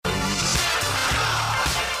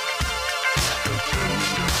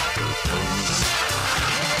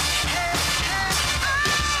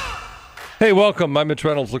Hey, welcome. I'm Mitch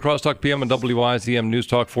Reynolds, La Crosse Talk PM and WIZM News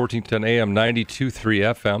Talk 1410 AM 92.3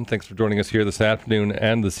 FM. Thanks for joining us here this afternoon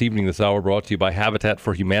and this evening. This hour brought to you by Habitat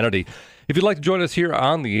for Humanity. If you'd like to join us here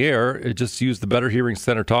on the air, just use the Better Hearing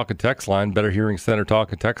Center Talk and Text line. Better Hearing Center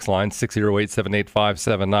Talk and Text line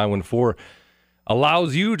 608-785-7914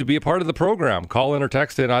 allows you to be a part of the program. Call in or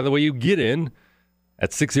text in. Either way you get in at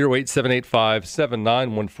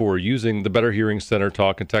 608-785-7914 using the Better Hearing Center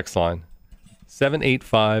Talk and Text line.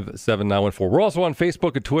 785-7914. We're also on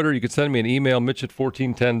Facebook and Twitter. You can send me an email, Mitch at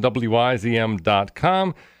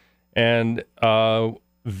 1410wizm.com. And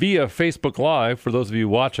via Facebook Live, for those of you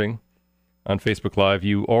watching on Facebook Live,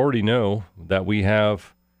 you already know that we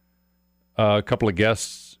have a couple of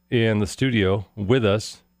guests in the studio with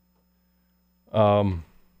us for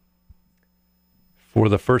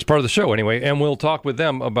the first part of the show anyway. And we'll talk with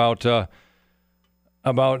them about an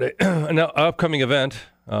upcoming event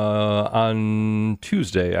on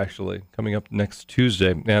Tuesday, actually, coming up next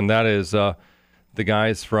Tuesday. And that is the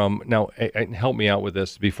guys from, now, help me out with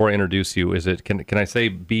this before I introduce you. Is it, can I say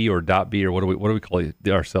B or .B, or what do we call it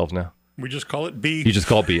ourselves now? We just call it B. You just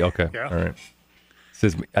call it B, okay. Yeah. All right.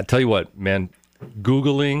 Says, I tell you what, man,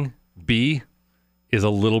 Googling B is a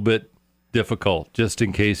little bit difficult, just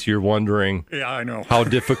in case you're wondering I know how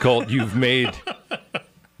difficult you've made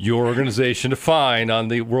your organization to find on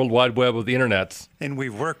the World Wide Web of the Internet. And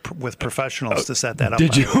we've worked with professionals to set that up.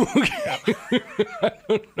 Did you? I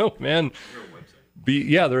don't know, man. B,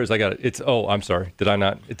 yeah, there is. I got it. It's, I'm sorry. Did I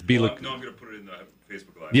not? It's B. No, I'm going to put it in the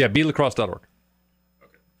Facebook Live. Yeah, blacrosse.org.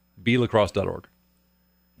 Okay. blacrosse.org.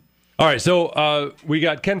 All right, so we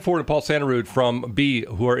got Ken Ford and Paul Santarud from B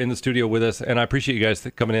who are in the studio with us, and I appreciate you guys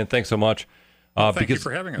coming in. Thanks so much. Thank you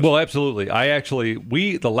for having us. Well, absolutely.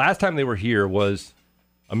 The last time they were here was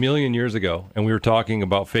a million years ago, and we were talking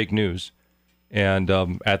about fake news. And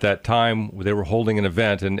at that time, they were holding an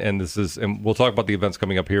event, and we'll talk about the events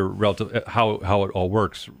coming up here, how it all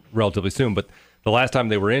works relatively soon. But the last time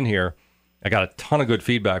they were in here, I got a ton of good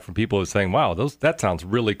feedback from people who were saying, wow, that sounds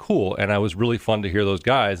really cool. And it was really fun to hear those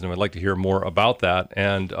guys, and I'd like to hear more about that.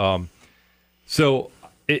 And so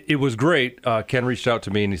it was great. Ken reached out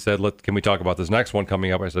to me, and he said, can we talk about this next one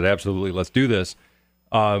coming up? I said, absolutely, let's do this.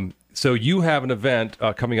 So you have an event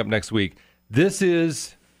coming up next week. This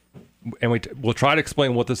is, and we'll try to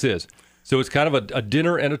explain what this is. So it's kind of a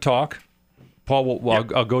dinner and a talk. Paul,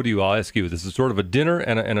 I'll go to you. I'll ask you. This is sort of a dinner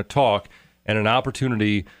and a talk, and an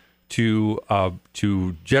opportunity to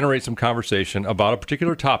generate some conversation about a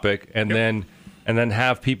particular topic, and then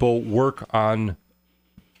have people work on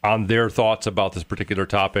their thoughts about this particular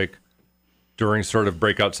topic during sort of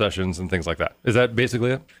breakout sessions and things like that. Is that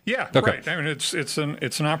basically it? Yeah, okay. Right. I mean, it's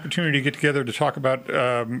an opportunity to get together to talk about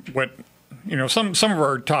what, some of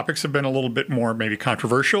our topics have been a little bit more maybe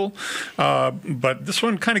controversial, but this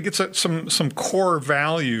one kind of gets at some core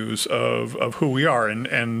values of who we are,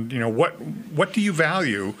 and what do you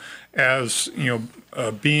value as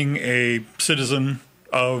being a citizen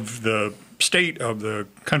of the state, of the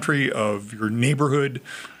country, of your neighborhood,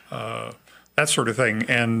 that sort of thing,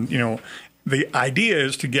 and the idea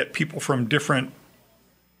is to get people from different,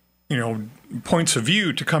 points of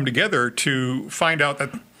view to come together to find out that,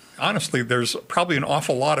 honestly, there's probably an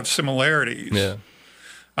awful lot of similarities. Yeah.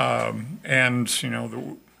 And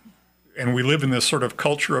we live in this sort of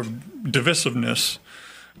culture of divisiveness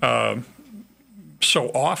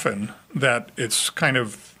so often that it's kind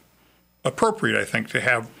of appropriate, I think, to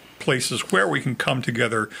have places where we can come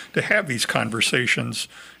together to have these conversations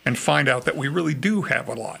and find out that we really do have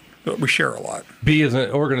a lot. We share a lot. B is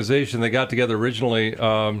an organization that got together originally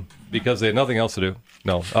because they had nothing else to do.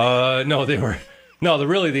 No,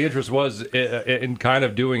 the interest was in kind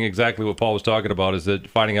of doing exactly what Paul was talking about, is that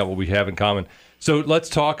finding out what we have in common. So let's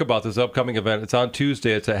talk about this upcoming event. It's on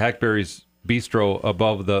Tuesday. It's at Hackberry's Bistro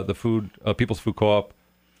above the food People's Food Co-op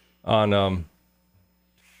on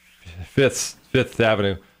Fifth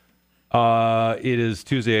Avenue. It is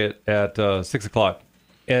Tuesday at 6 o'clock.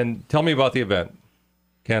 And tell me about the event.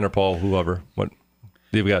 Ken or Paul, whoever, what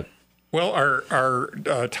do we got? Well, our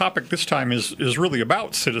topic this time is really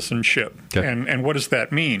about citizenship, okay. and what does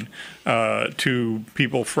that mean to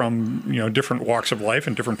people from different walks of life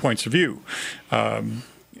and different points of view.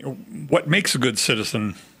 What makes a good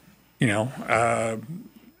citizen? I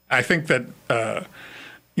think that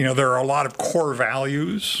there are a lot of core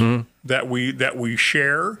values that we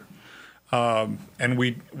share, and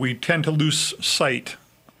we tend to lose sight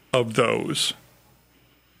of those.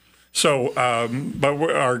 So,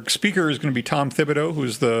 but our speaker is going to be Tom Thibodeau,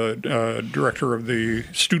 who's the director of the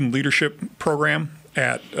Student Leadership Program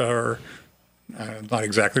at our, I'm not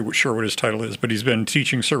exactly sure what his title is, but he's been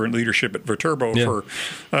teaching servant leadership at Viterbo for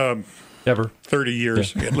Ever. 30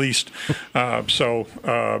 years at least.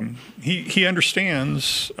 He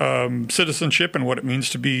understands citizenship and what it means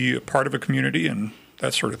to be a part of a community and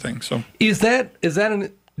that sort of thing. So Is that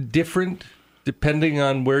different depending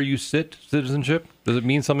on where you sit, citizenship? Does it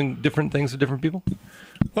mean something different things to different people?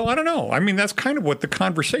 well, I don't know. I mean, that's kind of what the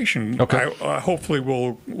conversation hopefully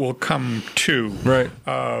will come to. Right.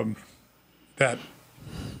 That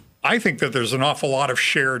I think that there's an awful lot of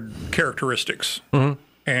shared characteristics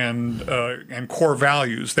and core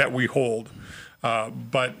values that we hold.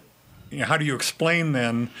 But how do you explain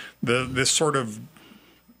then this sort of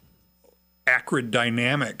acrid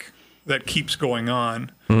dynamic that keeps going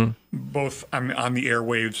on, both on the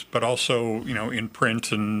airwaves, but also in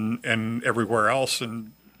print and everywhere else,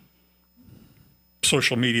 and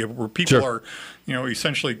social media, where people are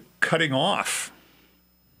essentially cutting off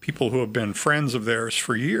people who have been friends of theirs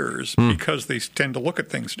for years because they tend to look at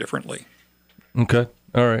things differently. Okay.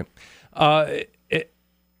 All right.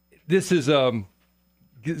 This is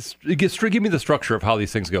give me the structure of how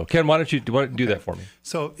these things go. Ken, why don't you do that for me?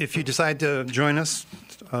 So if you decide to join us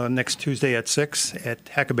next Tuesday at 6 at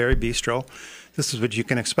Huckleberry Bistro, this is what you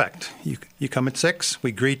can expect. You come at 6,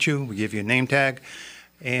 we greet you, we give you a name tag,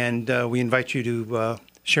 and we invite you to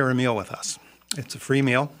share a meal with us. It's a free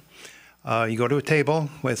meal. You go to a table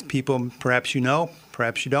with people perhaps you know,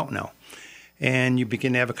 perhaps you don't know, and you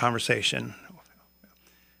begin to have a conversation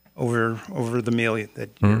over the meal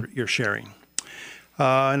that you're sharing.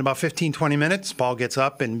 In about 15, 20 minutes, Paul gets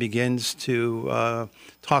up and begins to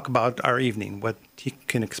talk about our evening, what you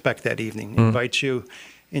can expect that evening. Invites you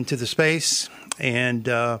into the space, and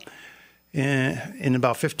in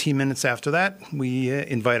about 15 minutes after that, we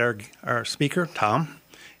invite our speaker, Tom,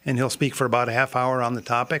 and he'll speak for about a half hour on the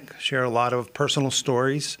topic, share a lot of personal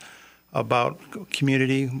stories about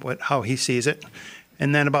community, how he sees it.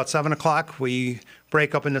 And then about 7 o'clock, we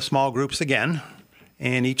break up into small groups again,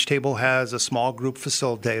 and each table has a small group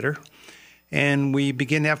facilitator, and we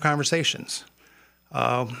begin to have conversations.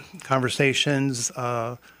 Conversations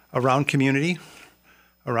around community,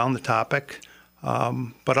 around the topic,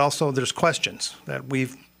 but also there's questions that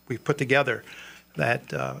we've put together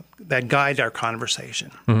that guide our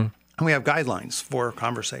conversation. And we have guidelines for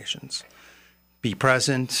conversations. Be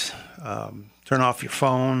present, turn off your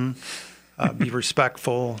phone, be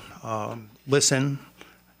respectful, listen,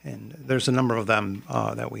 and there's a number of them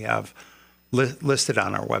that we have listed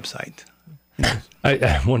on our website.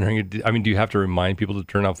 I'm wondering, do you have to remind people to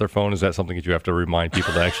turn off their phone? Is that something that you have to remind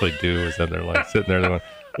people to actually do? Is that they're like sitting there going,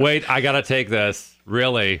 wait, I got to take this.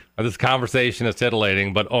 Really? This conversation is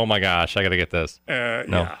titillating, but oh my gosh, I got to get this.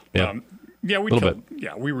 No.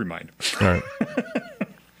 We remind. All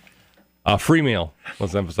right. Free meal.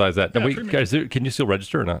 Let's emphasize that. Now, guys, can you still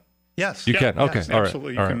register or not? Yes. You can? Okay. Yes, all right.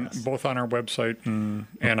 absolutely. You can, both on our website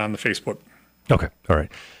and on the Facebook. Okay. All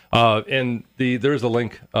right. And there's a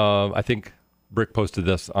link. I think Brick posted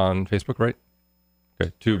this on Facebook, right?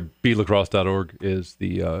 Okay. To belacrosse.org is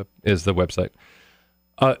the website.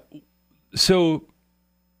 So,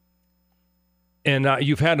 and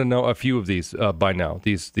you've had a few of these by now.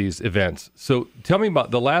 These events. So tell me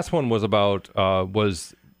about the last one. Was about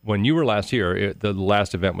was when you were last here. The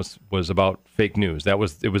last event was about fake news. That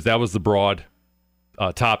was the broad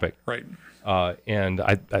topic, right? And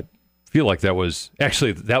I feel like that was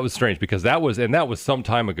strange because that was some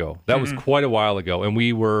time ago. That was quite a while ago, and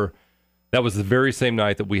that was the very same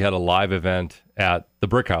night that we had a live event at the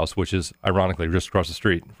Brick House, which is ironically just across the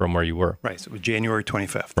street from where you were. Right. So it was January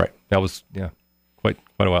 25th. Right. That was quite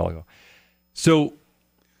a while ago. So,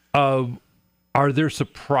 are there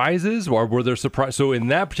surprises, or were there surprises? So in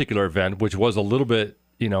that particular event, which was a little bit,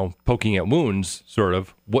 poking at wounds, sort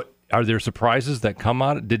of, what are there surprises that came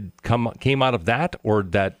out of that, or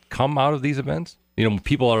that come out of these events?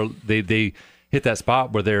 People they hit that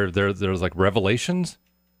spot where there's like revelations.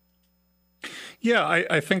 Yeah,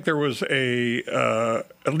 I think there was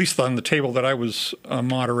at least on the table that I was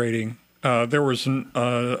moderating, there was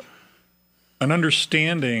an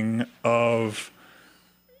understanding of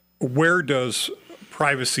where does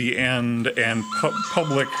privacy end and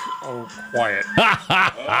public quiet.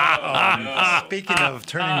 Speaking of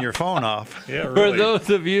turning your phone off. Yeah, really. For those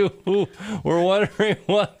of you who were wondering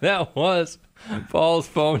what that was, Paul's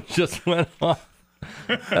phone just went off.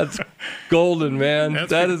 That's golden, man.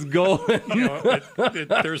 That is golden.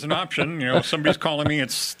 There's an option. Somebody's calling me.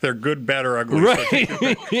 They're good, bad, or ugly. Right. So You're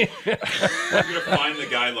going to find the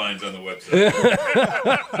guidelines on the website.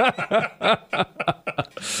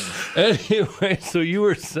 Anyway, so you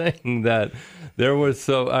were saying that there was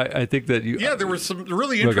I think that you. Yeah, there was some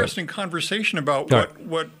really interesting conversation about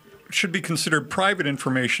what should be considered private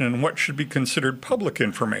information and what should be considered public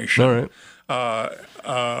information. All right.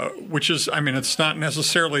 Which is, I mean, it's not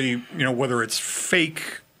necessarily, whether it's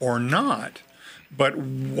fake or not, but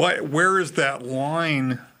where is that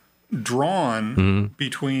line drawn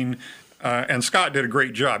between, and Scott did a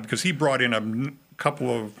great job because he brought in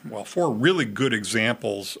four really good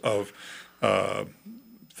examples of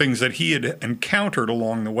things that he had encountered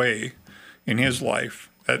along the way in his life.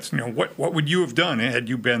 That's, what would you have done had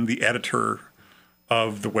you been the editor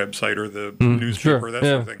of the website or the newspaper, that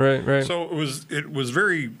sort of thing. Right. So it was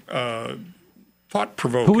very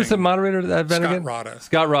thought-provoking. Who was the moderator of that event again? Scott Rada.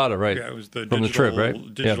 Scott Rada, right. Yeah, it was the From digital, the Trib,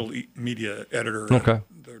 right? digital media editor Okay. of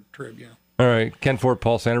the Trib, yeah. All right. Ken Ford,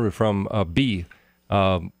 Paul Santaroo from B.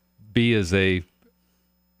 B is a,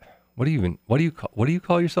 what do you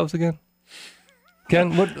call yourselves again?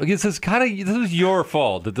 Ken, this is your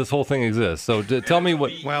fault that this whole thing exists. So tell me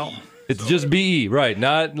what. Well, it's just BE, right?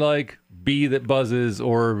 Not like bee that buzzes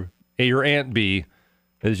or your Aunt Bee.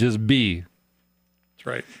 It's just B. That's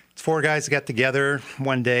right. it's four guys that got together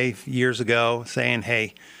one day years ago saying,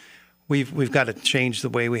 hey, we've got to change the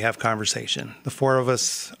way we have conversation. The four of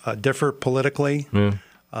us differ politically. And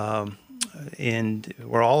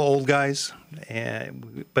we're all old guys,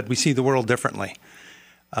 but we see the world differently.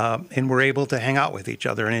 And we're able to hang out with each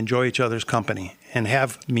other and enjoy each other's company and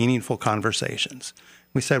have meaningful conversations.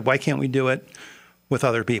 We said, why can't we do it with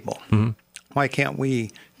other people? Mm-hmm. Why can't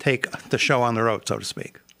we take the show on the road, so to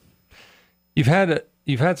speak? You've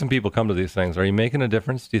had some people come to these things. Are you making a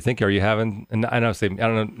difference? Do you think? Are you having? And I don't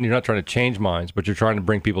know. You're not trying to change minds, but you're trying to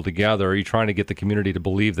bring people together. Are you trying to get the community to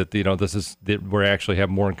believe that this is that we actually have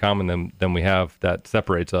more in common than we have that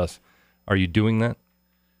separates us? Are you doing that?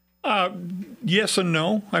 Yes and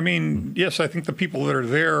no. I mean, yes, I think the people that are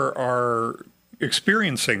there are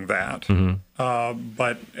experiencing that. Mm-hmm.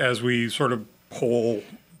 But as we sort of poll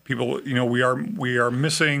people, we are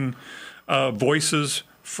missing voices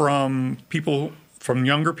from people, from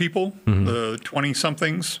younger people, mm-hmm. the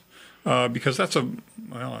 20-somethings, because that's a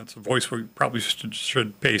voice we probably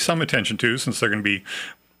should pay some attention to, since they're going to be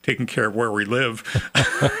taking care of where we live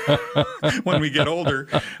when we get older.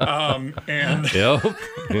 And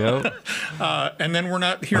then we're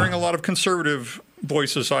not hearing a lot of conservative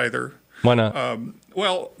voices either. Why not?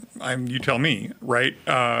 You tell me, right?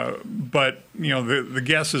 But the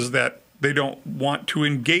guess is that they don't want to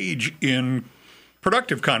engage in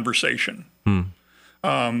productive conversation.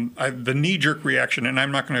 The knee-jerk reaction, and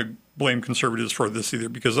I'm not going to blame conservatives for this either,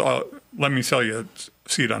 because let me tell you,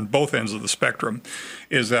 see it on both ends of the spectrum,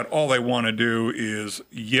 is that all they want to do is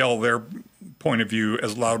yell their point of view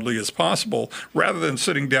as loudly as possible, rather than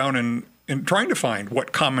sitting down and trying to find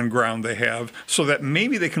what common ground they have so that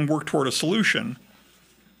maybe they can work toward a solution,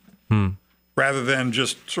 rather than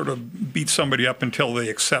just sort of beat somebody up until they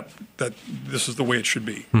accept that this is the way it should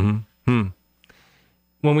be. Mm-hmm.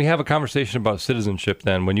 When we have a conversation about citizenship,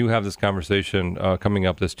 then, when you have this conversation coming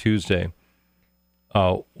up this Tuesday,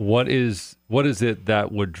 what is it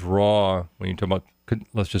that would draw, when you talk about,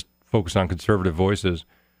 let's just focus on conservative voices,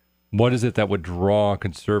 what is it that would draw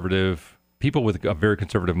conservative people with a very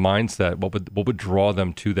conservative mindset? What would draw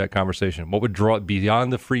them to that conversation? What would draw,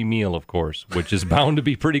 beyond the free meal, of course, which is bound to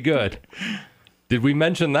be pretty good? Did we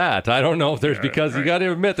mention that? I don't know if there's, because you got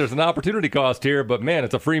to admit there's an opportunity cost here, but man,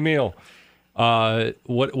 it's a free meal.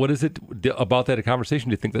 What is it about that conversation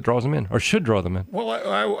do you think that draws them in, or should draw them in? Well,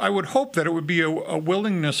 I would hope that it would be a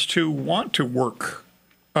willingness to want to work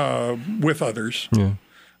with others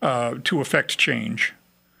to affect change.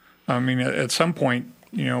 I mean, at some point,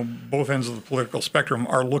 both ends of the political spectrum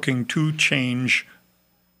are looking to change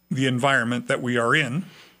the environment that we are in,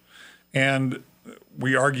 and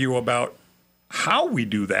we argue about how we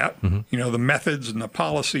do that, the methods and the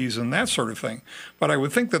policies and that sort of thing. But I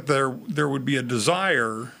would think that there would be a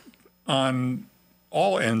desire on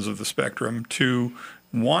all ends of the spectrum to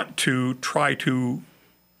want to try to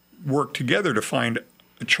work together to find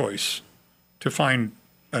a choice, to find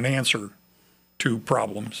an answer to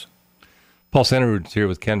problems. Paul Santaroo is here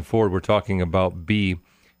with Ken Ford. We're talking about B.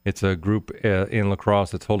 It's a group in La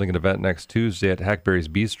Crosse that's holding an event next Tuesday at Hackberry's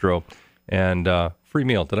Bistro. And free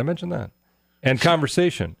meal. Did I mention that? And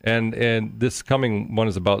conversation. And this coming one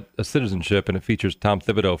is about a citizenship, and it features Tom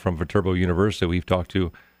Thibodeau from Viterbo University. We've talked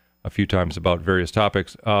to a few times about various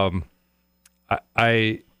topics.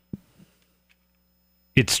 It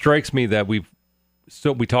strikes me that we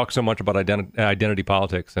talk so much about identity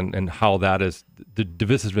politics and how that is, the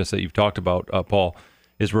divisiveness that you've talked about, Paul,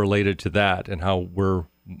 is related to that, and how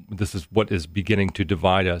this is what is beginning to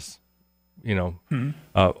divide us,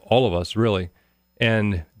 all of us, really.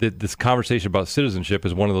 And this conversation about citizenship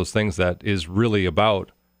is one of those things that is really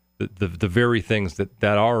about the very things that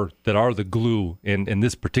are the glue in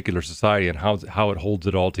this particular society and how it holds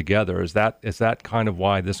it all together. Is that kind of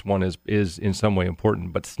why this one is in some way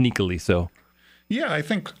important, but sneakily so? Yeah, I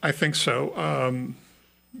think so.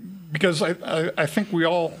 Because I think we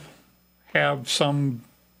all have some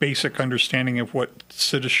basic understanding of what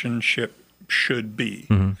citizenship should be.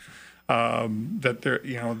 That there,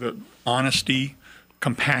 the honesty,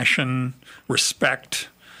 compassion, respect,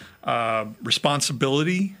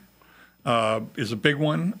 responsibility is a big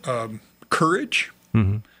one. Courage.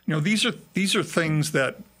 These are things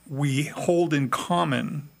that we hold in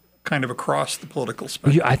common, kind of across the political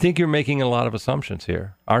spectrum. I think you're making a lot of assumptions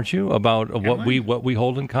here, aren't you, about what we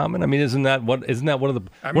hold in common? I mean, isn't that one of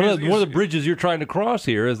the bridges you're trying to cross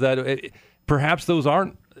here? Is that perhaps those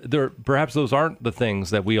aren't the things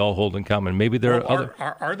that we all hold in common? Maybe there are other.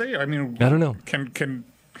 Are they? I mean, I don't know. Can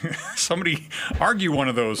somebody argue one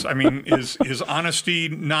of those? I mean, is honesty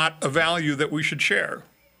not a value that we should share?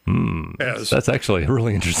 That's actually a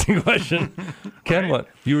really interesting question. Ken, what?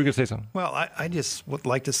 You were going to say something? Well, I just would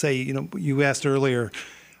like to say, you asked earlier,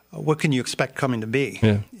 what can you expect coming to be?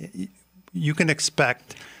 Yeah. You can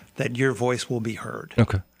expect that your voice will be heard.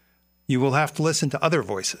 Okay. You will have to listen to other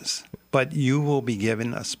voices, but you will be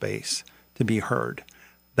given a space to be heard.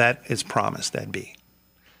 That is promised at B.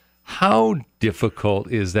 How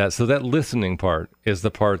difficult is that? So that listening part is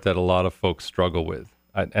the part that a lot of folks struggle with.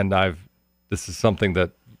 This is something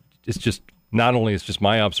that it's just not only it's just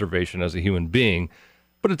my observation as a human being,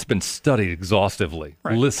 but it's been studied exhaustively.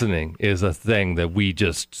 Right. Listening is a thing that we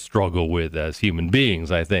just struggle with as human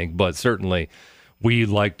beings, I think. But certainly, we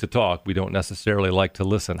like to talk. We don't necessarily like to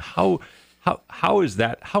listen. How is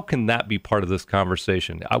that? How can that be part of this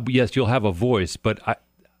conversation? Yes, you'll have a voice, but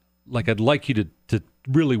I'd like you to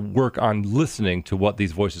really work on listening to what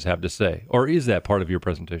these voices have to say. Or is that part of your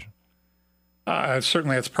presentation?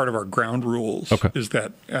 Certainly, that's part of our ground rules. Okay. Is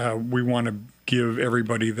that we want to give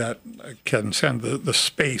everybody that can send the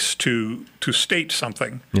space to state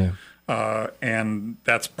something. Yeah. And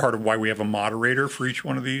that's part of why we have a moderator for each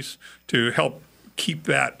one of these to help keep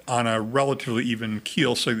that on a relatively even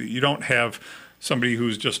keel, so that you don't have somebody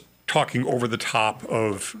who's just talking over the top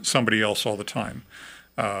of somebody else all the time.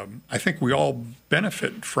 I think we all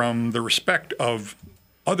benefit from the respect of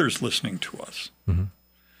others listening to us. Mm-hmm.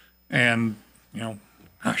 And,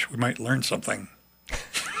 gosh, we might learn something.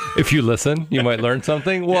 If you listen, you might learn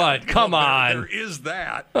something. What? Come on. There is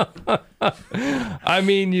that. I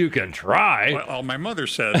mean, you can try. Well, my mother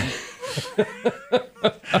said,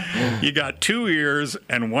 you got 2 ears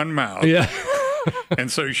and 1 mouth. Yeah.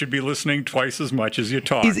 And so you should be listening twice as much as you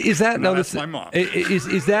talk. Is that no? That's my mom.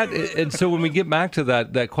 Is that? And so when we get back to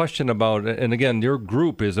that question about, and again, your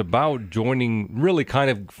group is about joining, really kind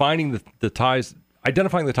of finding the ties,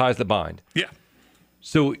 identifying the ties that bind. Yeah.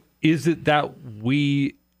 So is it that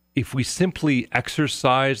if we simply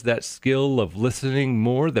exercise that skill of listening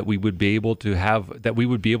more, that we would be able to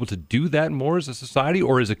do that more as a society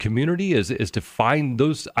or as a community, is to find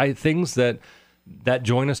those things that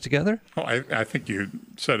join us together? Well, I think you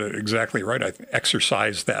said it exactly right. I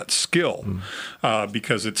exercise that skill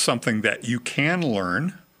because it's something that you can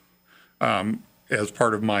learn. As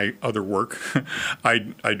part of my other work,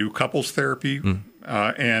 I do couples therapy,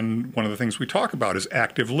 and one of the things we talk about is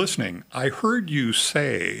active listening. I heard you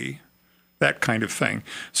say that kind of thing,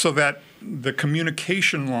 so that the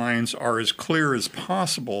communication lines are as clear as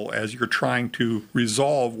possible as you're trying to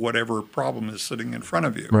resolve whatever problem is sitting in front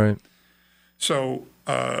of you. Right. So,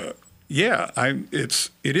 it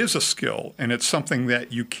is a skill, and it's something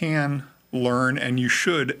that you can learn and you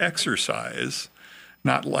should exercise.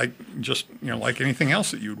 Not like like anything else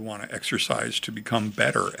that you'd want to exercise to become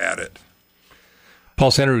better at it. Paul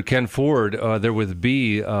Sanderud, Ken Ford, they're with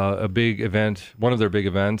B, a big event, one of their big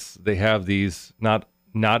events. They have these not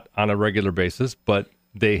on a regular basis, but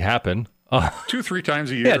they happen. 2-3 times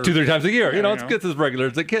a year. Yeah, 2-3 times a year. It's as regular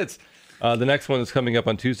as it gets. The next one is coming up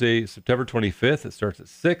on Tuesday, September 25th. It starts at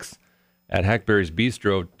 6 at Hackberry's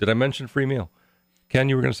Bistro. Did I mention free meal? Ken,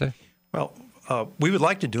 you were going to say? Well, we would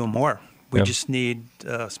like to do more. We just need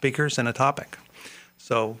speakers and a topic.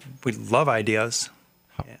 So we love ideas.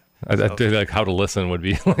 I think like how to listen would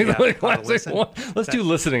be the classic one. Let's do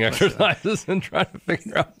listening exercises and try to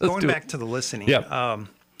figure out. Going back to the listening. Yeah.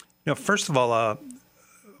 First of all,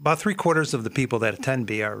 about 3/4 of the people that attend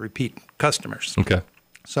B are repeat customers. Okay.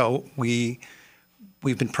 So we've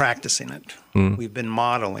been practicing it. We've been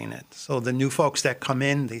modeling it. So the new folks that come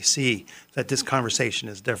in, they see that this conversation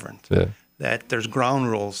is different. Yeah. That there's ground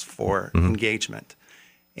rules for engagement,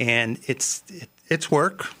 and it's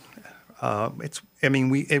work.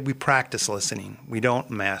 We practice listening. We don't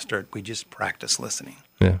master it. We just practice listening.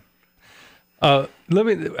 Yeah. Let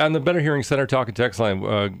me on the Better Hearing Center talk and text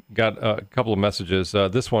line. Got a couple of messages.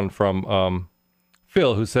 This one from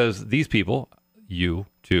Phil, who says these people, you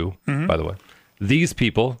too, by the way, these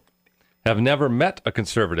people have never met a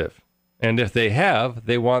conservative, and if they have,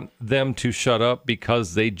 they want them to shut up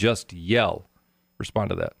because they just yell.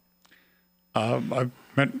 Respond to that. I've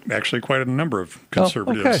met actually quite a number of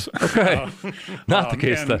conservatives. Okay. Not the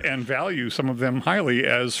case then. And value some of them highly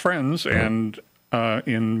as friends and,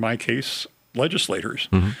 in my case, legislators.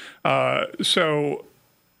 So,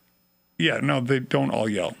 yeah, no, they don't all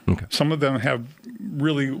yell. Okay. Some of them have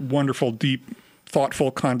really wonderful, deep,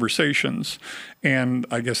 thoughtful conversations. And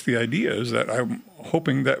I guess the idea is that I'm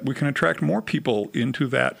hoping that we can attract more people into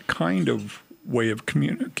that kind of way of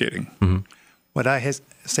communicating. What I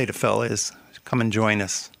say to Phil is, come and join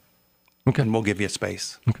us, and we'll give you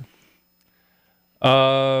space.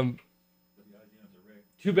 Too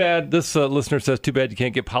bad. This listener says, too bad you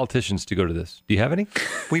can't get politicians to go to this. Do you have any?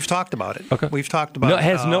 We've talked about it. Okay. We've talked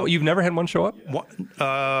about you've never had one show up?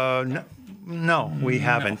 No, we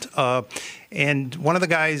haven't. And one of the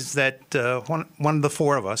guys that, one of the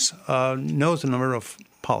four of us, knows a number of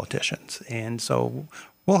politicians. And so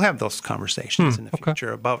we'll have those conversations in the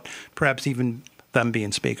future about perhaps even them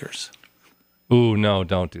being speakers. Ooh, no,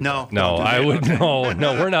 don't do that. No, don't do I that. would,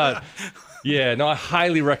 no, we're not. Yeah, no, I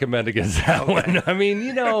highly recommend against that one. I mean,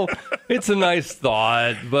 it's a nice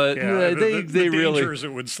thought, but they really dangers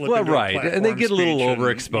it would slip into a and they get a little platform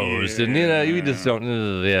overexposed, speech and you just don't.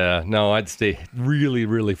 No, I'd stay really,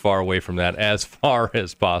 really far away from that as far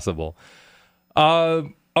as possible.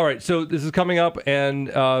 All right, so this is coming up, and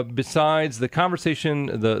besides the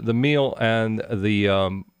conversation, the meal, and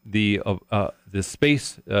the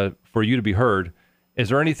space for you to be heard. Is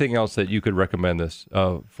there anything else that you could recommend this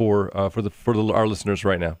for our listeners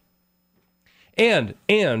right now? And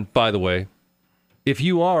by the way, if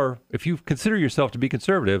you consider yourself to be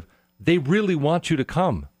conservative, they really want you to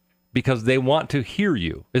come because they want to hear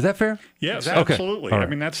you. Is that fair? Yes, Okay. absolutely. All right. I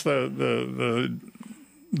mean, that's the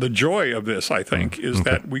joy of this, I think, is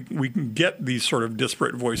that we can get these sort of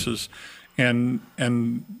disparate voices, and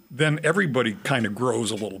then everybody kind of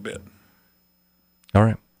grows a little bit. All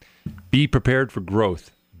right. Be prepared for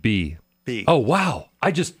growth. B. Oh, wow.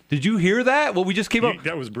 Did you hear that? Well, we just came up.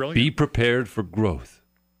 That was brilliant. Be prepared for growth.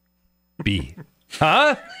 B.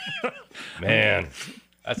 Huh? Man,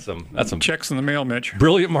 that's some Checks in the mail, Mitch.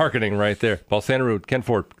 brilliant marketing right there. Paul Santarud, Ken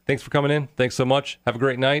Ford, thanks for coming in. Thanks so much. Have a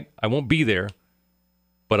great night. I won't be there,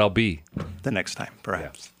 but I'll be. The next time,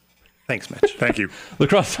 perhaps. Thanks, Mitch. Thank you. La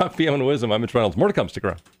Crosse Talk PM and Wisdom. I'm Mitch Reynolds. More to come. Stick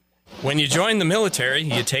around. When you join the military,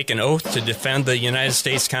 you take an oath to defend the United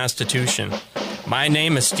States Constitution. My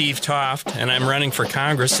name is Steve Toft, and I'm running for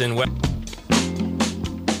Congress in West.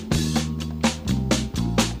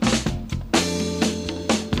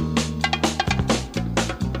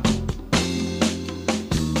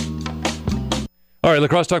 All right, La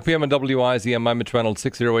Crosse Talk PM and WIZM. I'm Mitch Reynolds,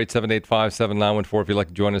 608-785-7914. If you'd like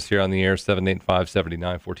to join us here on the air,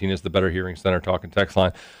 785-7914 is the Better Hearing Center talk and text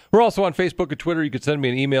line. We're also on Facebook and Twitter. You can send me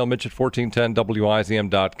an email, Mitch at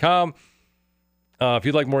 1410WIZM.com. If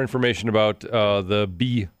you'd like more information about the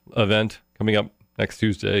B event coming up next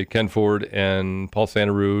Tuesday, Ken Ford and Paul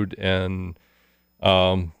Santarud and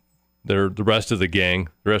the rest of the gang,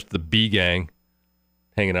 the rest of the B gang,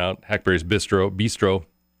 hanging out, Hackberry's Bistro.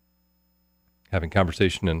 Having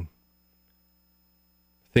conversation and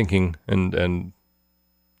thinking and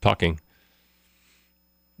talking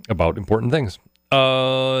about important things.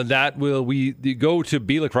 That will go to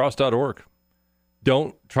belacrosse.org.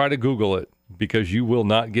 Don't try to Google it because you will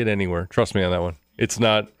not get anywhere. Trust me on that one. It's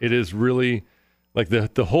not. It is really like the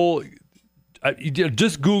whole.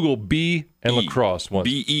 Just Google B and lacrosse once.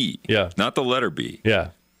 B-E. Yeah. Not the letter B.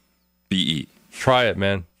 Yeah. B-E. Try it,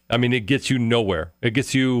 man. I mean, it gets you nowhere. It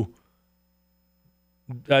gets you.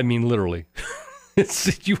 I mean, literally,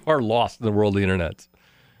 you are lost in the world of the internet.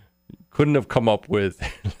 Couldn't have come up with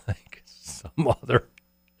like some other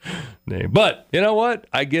name, but you know what?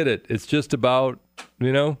 I get it. It's just about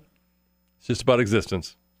it's just about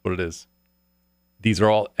existence. What it is. These are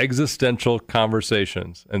all existential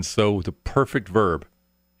conversations, and so the perfect verb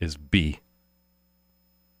is be.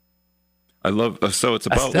 I love. So it's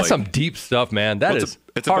about that's some deep stuff, man. It's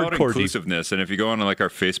about hardcore inclusiveness. Deep. And if you go on like our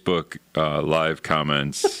Facebook live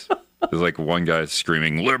comments, there's like one guy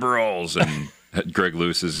screaming liberals, and Greg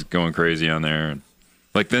Luce is going crazy on there.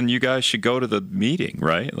 Like, then you guys should go to the meeting,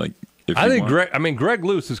 right? Like, if I think want. Greg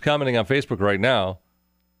Luce is commenting on Facebook right now,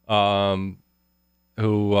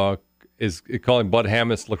 who is calling Bud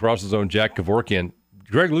Hammis, Lacrosse's own Jack Kevorkian.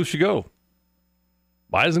 Greg Luce should go.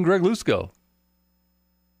 Why doesn't Greg Luce go?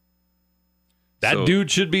 That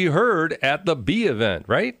dude should be heard at the B event,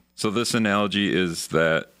 right? So this analogy is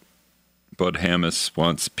that Bud Hammis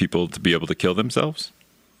wants people to be able to kill themselves?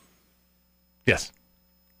 Yes.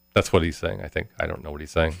 That's what he's saying, I think. I don't know what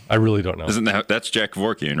he's saying. I really don't know. Isn't that's Jack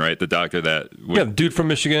Kevorkian, right? The doctor that would the dude from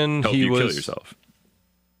Michigan. help He you was, kill yourself.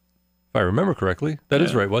 If I remember correctly. That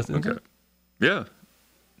is right, wasn't it? Yeah.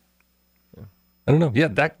 I don't know. Yeah,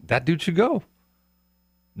 that dude should go.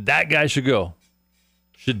 That guy should go.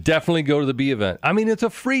 Should definitely go to the B event. I mean, it's a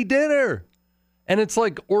free dinner. And it's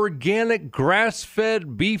like organic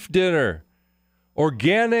grass-fed beef dinner.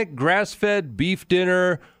 Organic grass-fed beef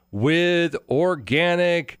dinner with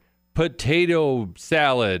organic potato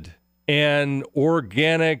salad and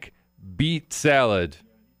organic beet salad.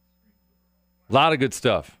 A lot of good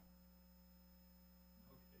stuff.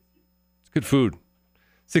 It's good food.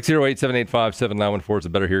 608-785-7914 is the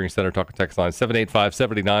Better Hearing Center. Talk and text line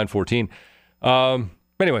 785-7914.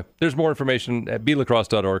 Anyway, there's more information at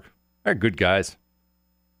blacrosse.org. They're good guys.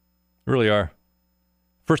 They really are.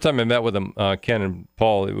 First time I met with them, Ken and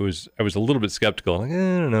Paul, I was a little bit skeptical. Like, I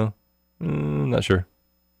don't know. Not sure.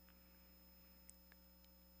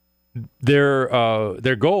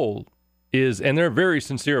 Their goal is, and they're very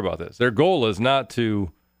sincere about this, their goal is not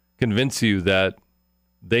to convince you that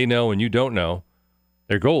they know and you don't know.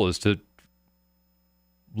 Their goal is to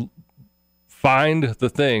find the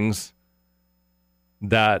things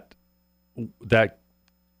that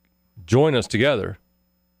join us together,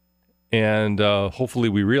 and hopefully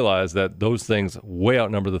we realize that those things way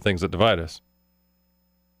outnumber the things that divide us.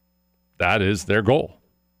 That is their goal.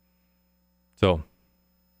 So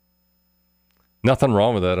nothing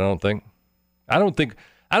wrong with that, I don't think. I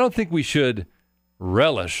don't think we should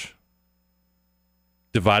relish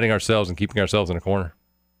dividing ourselves and keeping ourselves in a corner.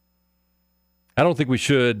 I don't think we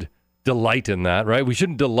should delight in that, right? We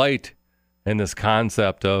shouldn't delight in this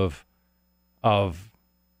concept of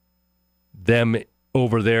them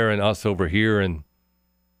over there and us over here and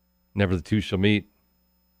never the two shall meet.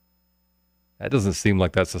 That doesn't seem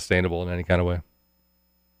like that's sustainable in any kind of way.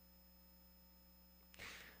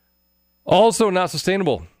 Also not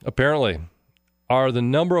sustainable, apparently, are the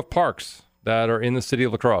number of parks that are in the city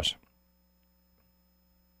of La Crosse.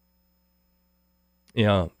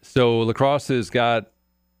 Yeah, so La Crosse has got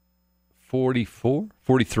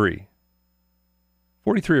 43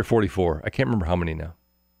 or 44. I can't remember how many now.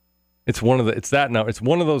 It's one of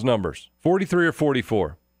those numbers, 43 or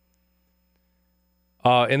 44.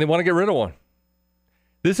 And they want to get rid of one.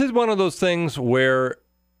 This is one of those things where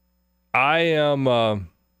I am,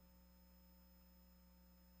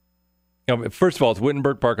 first of all, it's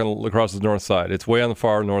Wittenberg Park on La Crosse's north side. It's way on the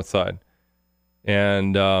far north side.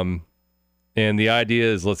 And the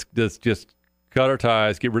idea is let's just cut our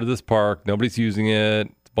ties, get rid of this park. Nobody's using it.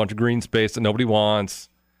 It's a bunch of green space that nobody wants.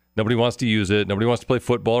 Nobody wants to use it. Nobody wants to play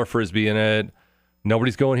football or frisbee in it.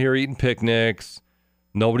 Nobody's going here eating picnics.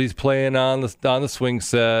 Nobody's playing on the swing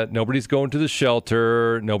set. Nobody's going to the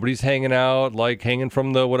shelter. Nobody's hanging out, like hanging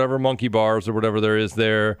from the whatever monkey bars or whatever there is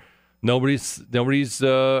there. Nobody's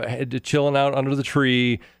chilling out under the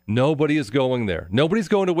tree. Nobody is going there. Nobody's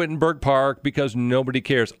going to Wittenberg Park because nobody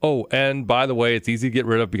cares. Oh, and by the way, it's easy to get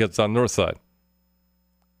rid of because it's on the north side.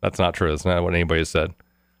 That's not true. That's not what anybody has said.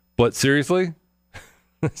 But seriously,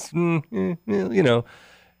 so they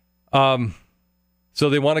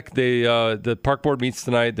want to. The park board meets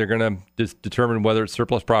tonight. They're going to just determine whether it's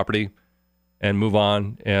surplus property and move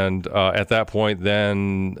on. And at that point,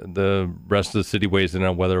 then the rest of the city weighs in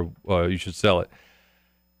on whether you should sell it.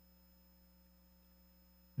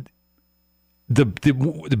 The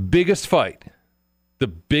biggest fight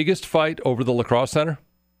over the La Crosse Center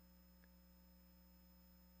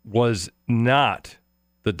was not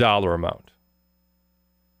the dollar amount.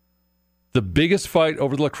 The biggest fight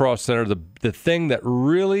over the La Crosse Center, the thing that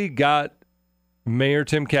really got Mayor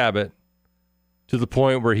Tim Kabat to the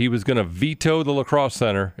point where he was going to veto the La Crosse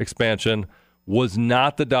Center expansion, was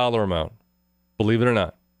not the dollar amount. Believe it or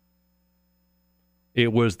not.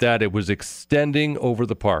 It was that it was extending over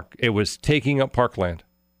the park. It was taking up parkland.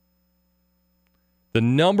 The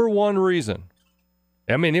number one reason,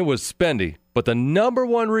 I mean, it was spendy, but the number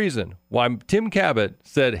one reason why Tim Kabat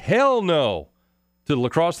said hell no to the La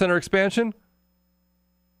Crosse Center expansion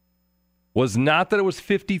was not that it was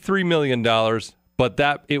 $53 million, but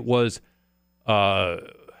that it was, how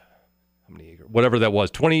many acres? Whatever that was,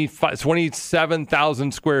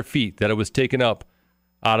 27,000 square feet that it was taken up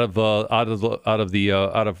out of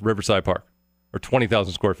Riverside Park, or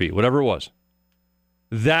 20,000 square feet, whatever it was.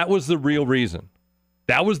 That was the real reason.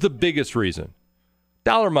 That was the biggest reason.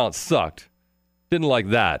 Dollar amount sucked. Didn't like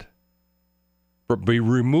that. But be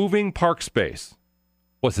removing park space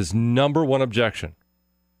was his number one objection.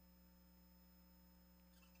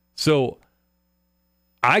 So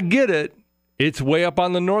I get it. It's way up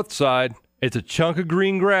on the north side. It's a chunk of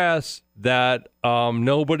green grass that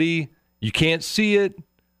you can't see it.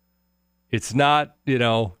 It's not,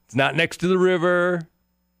 it's not next to the river.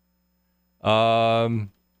 There's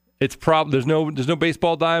no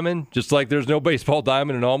baseball diamond, just like there's no baseball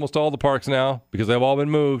diamond in almost all the parks now because they've all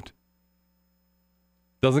been moved.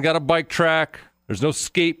 Doesn't got a bike track. There's no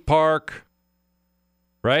skate park.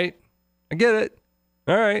 Right? I get it.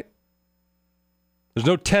 All right. There's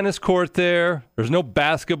no tennis court there. There's no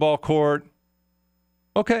basketball court.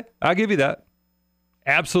 Okay, I'll give you that.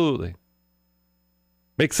 Absolutely.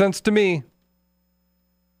 Makes sense to me.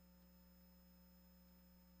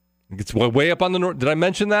 It's way up on the north. Did I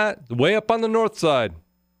mention that? Way up on the north side.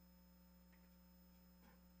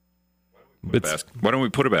 Why don't we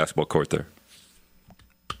put a basketball court there?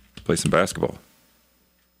 Play some basketball.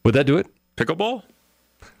 Would that do it? Pickleball?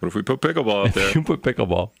 What if we put pickleball out there? You put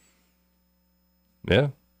pickleball. Yeah.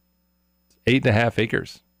 8.5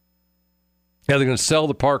 acres. Yeah, they're going to sell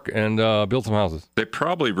the park and build some houses. They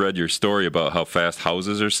probably read your story about how fast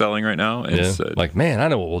houses are selling right now. And said, like, man, I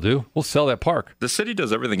know what we'll do. We'll sell that park. The city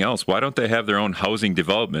does everything else. Why don't they have their own housing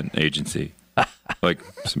development agency? Like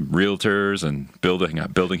some realtors and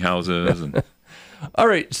building houses. And all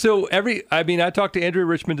right. So I talked to Andrea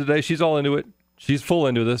Richmond today. She's all into it. She's full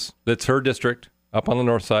into this. That's her district up on the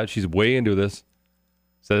north side. She's way into this.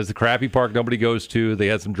 Said it's a crappy park nobody goes to. They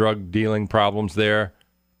had some drug dealing problems there.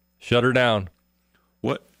 Shut her down.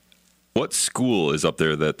 What school is up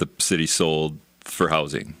there that the city sold for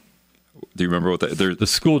housing? Do you remember what that? The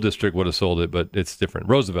school district would have sold it, but it's different.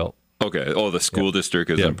 Roosevelt. Okay. Oh, the school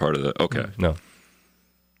district isn't part of it. Okay. No.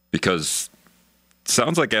 Because it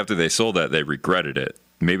sounds like after they sold that, they regretted it.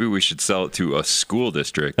 Maybe we should sell it to a school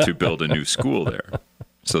district to build a new school there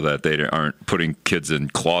so that they aren't putting kids in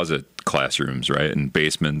closet classrooms, right? And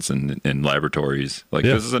basements and laboratories.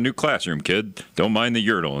 This is a new classroom, kid. Don't mind the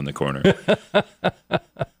urinal in the corner.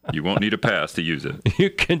 You won't need a pass to use it. You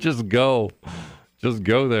can just go. Just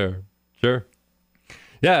go there. Sure.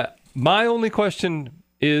 Yeah. My only question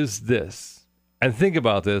is this, and think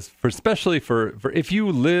about this, especially for if you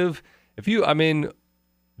live,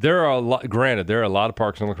 there are a lot, granted, there are a lot of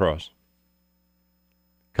parks in La Crosse.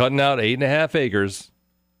 Cutting out 8.5 acres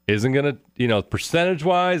isn't going to,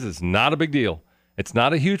 percentage-wise, it's not a big deal. It's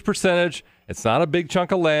not a huge percentage. It's not a big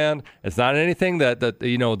chunk of land. It's not anything that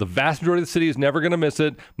the vast majority of the city is never going to miss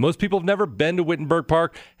it. Most people have never been to Wittenberg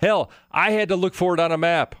Park. Hell, I had to look for it on a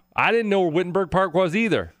map. I didn't know where Wittenberg Park was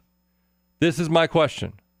either. This is my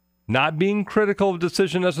question. Not being critical of the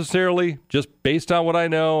decision necessarily, just based on what I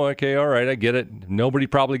know. Okay, all right, I get it. Nobody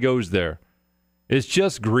probably goes there. It's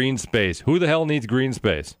just green space. Who the hell needs green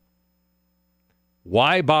space?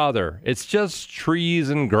 Why bother? It's just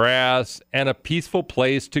trees and grass and a peaceful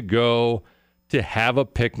place to go to have a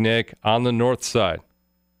picnic on the north side.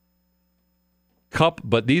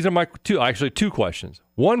 But these are my two questions.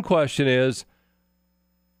 One question is,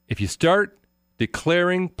 if you start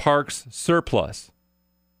declaring parks surplus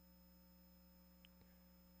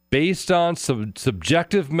based on some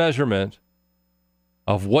subjective measurement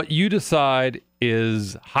of what you decide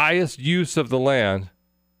is highest use of the land,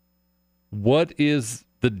 what is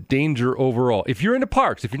the danger overall? If you're into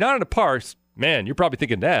parks, if you're not into parks, man, you're probably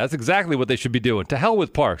thinking, that's exactly what they should be doing. To hell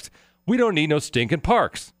with parks. We don't need no stinking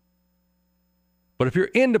parks. But if you're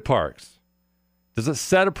into parks, does it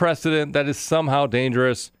set a precedent that is somehow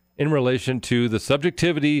dangerous in relation to the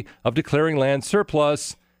subjectivity of declaring land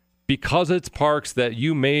surplus because it's parks that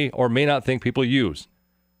you may or may not think people use?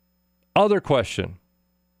 Other question.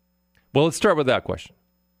 Well, let's start with that question.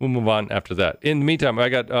 We'll move on after that. In the meantime, I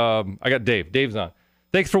got Dave. Dave's on.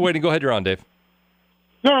 Thanks for waiting. Go ahead. You're on, Dave.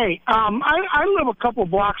 Hey, I live a couple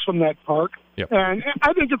blocks from that park, and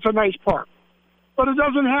I think it's a nice park, but it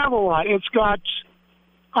doesn't have a lot. It's got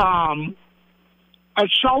a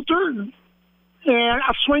shelter and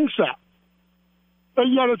a swing set, but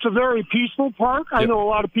yet it's a very peaceful park. I know a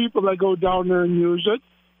lot of people that go down there and use it.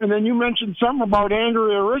 And then you mentioned something about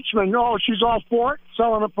Andrea Richmond. Oh, she's all for it,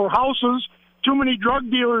 selling it for houses. Too many drug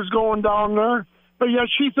dealers going down there, but yet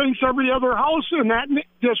she thinks every other house in that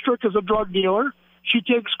district is a drug dealer. She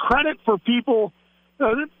takes credit for people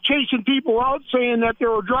chasing people out, saying that they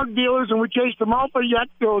were drug dealers and we chased them out, but yet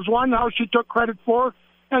there was one house she took credit for,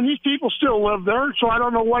 and these people still live there, so I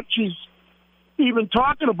don't know what she's even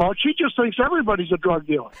talking about. She just thinks everybody's a drug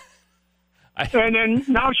dealer. And then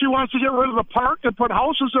now she wants to get rid of the park and put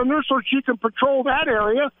houses in there so she can patrol that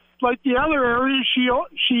area like the other areas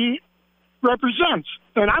she represents.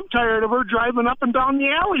 And I'm tired of her driving up and down the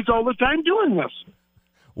alleys all the time doing this.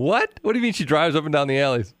 What? What do you mean she drives up and down the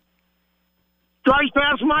alleys? Drives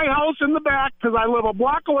past my house in the back because I live a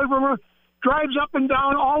block away from her. Drives up and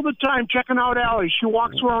down all the time checking out alleys. She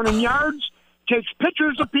walks around in yards, takes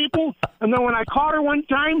pictures of people, and then when I caught her one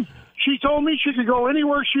time, she told me she could go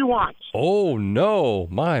anywhere she wants. Oh, no.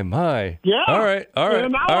 My. Yeah. All right.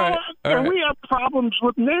 And now we have problems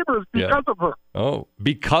with neighbors because of her. Oh,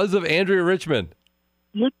 because of Andrea Richmond.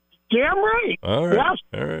 You're damn right. All right. Yes.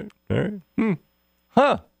 All right.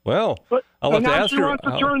 Huh. Well, I'll have to ask her. She wants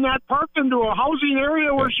to turn that park into a housing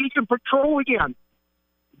area where she can patrol again.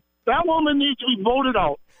 That woman needs to be voted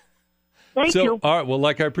out. Thank you. All right. Well,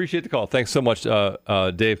 I appreciate the call. Thanks so much,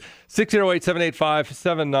 Dave.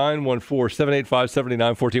 608-785-7914,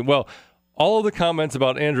 785-7914. Well, all of the comments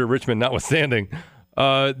about Andrea Richmond notwithstanding,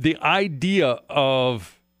 the idea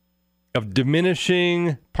of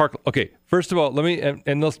diminishing park. Okay, first of all,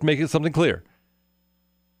 let's make it something clear.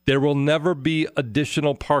 There will never be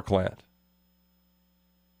additional parkland.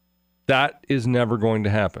 That is never going to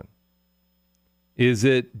happen.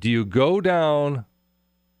 Do you go down?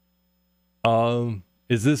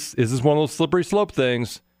 Is this one of those slippery slope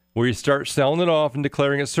things where you start selling it off and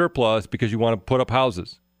declaring it surplus because you want to put up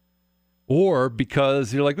houses? Or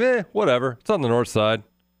because you're like, whatever, it's on the north side.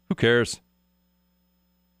 Who cares?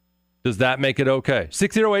 Does that make it okay?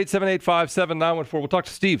 608-785-7914. We'll talk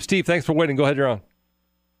to Steve. Steve, thanks for waiting. Go ahead, you're on.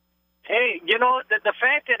 Hey, the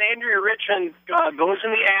fact that Andrea Richmond goes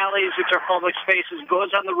in the alleys, which are public spaces,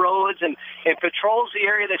 goes on the roads, and patrols the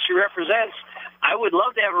area that she represents, I would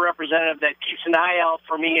love to have a representative that keeps an eye out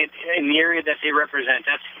for me in the area that they represent.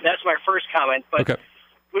 That's my first comment. But okay.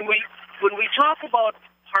 when we talk about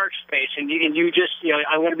park space, and you just,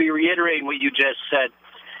 I'm going to be reiterating what you just said.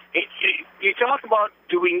 You talk about,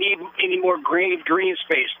 do we need any more green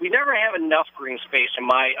space? We never have enough green space, in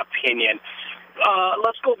my opinion.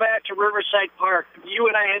 Let's go back to Riverside Park. You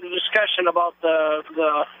and I had a discussion about the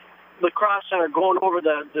lacrosse center going over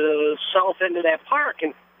the south end of that park,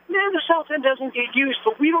 and the south end doesn't get used,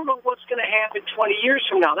 but we don't know what's going to happen 20 years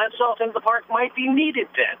from now. That south end of the park might be needed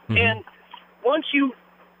then. Mm-hmm. And once you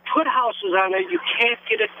put houses on it, you can't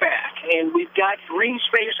get it back. And we've got green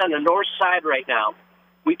space on the north side right now.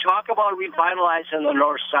 We talk about revitalizing the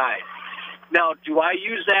north side. Now, do I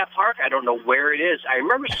use that park? I don't know where it is. I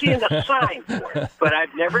remember seeing the sign for it, but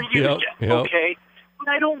I've never used it, okay? But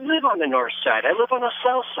I don't live on the north side. I live on the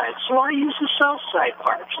south side, so I use the south side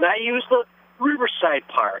parks, and I use the Riverside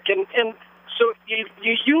Park. And so you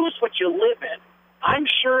use what you live in. I'm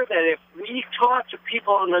sure that if we talk to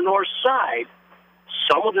people on the north side,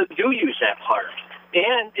 some of them do use that park.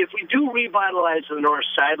 And if we do revitalize the north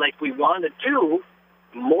side like we want to do,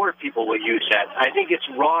 more people will use that. I think it's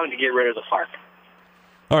wrong to get rid of the park.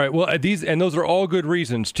 All right. Well, those are all good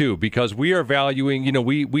reasons too, because we are valuing.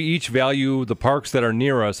 We each value the parks that are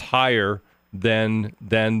near us higher than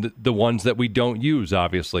the ones that we don't use.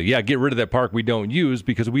 Obviously, get rid of that park we don't use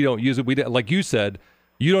because we don't use it. Like you said,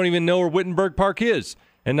 you don't even know where Wittenberg Park is,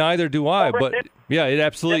 and neither do I. But it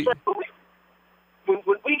absolutely. When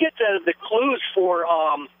we get the clues for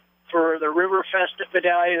the Riverfest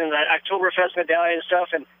medallion and the Oktoberfest medallion and stuff,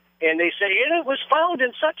 and they say it was found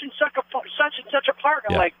in such and such a park.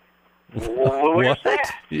 I'm like, where's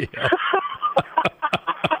that? Yeah.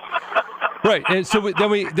 Right, and so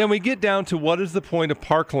then we get down to what is the point of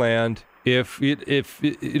parkland if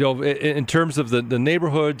in terms of the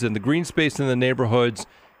neighborhoods and the green space in the neighborhoods,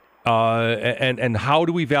 and how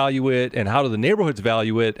do we value it, and how do the neighborhoods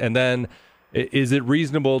value it, and then is it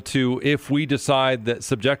reasonable to, if we decide that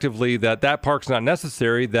subjectively that park's not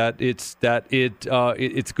necessary, that it's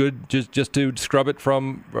good just to scrub it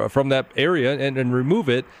from that area and remove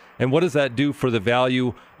it? And what does that do for the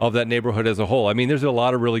value of that neighborhood as a whole? I mean, there's a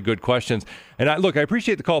lot of really good questions. And I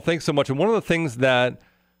appreciate the call. Thanks so much. And one of the things that,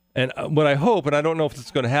 and what I hope, and I don't know if this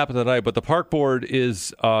is going to happen tonight, but the park board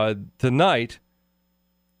is tonight.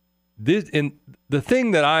 The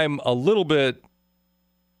thing that I'm a little bit.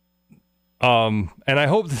 And I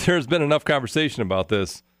hope that there's been enough conversation about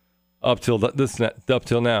this up till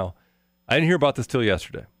now. I didn't hear about this till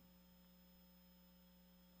yesterday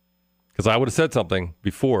because I would have said something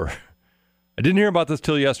before. I didn't hear about this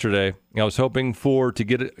till yesterday. I was hoping to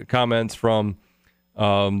get comments from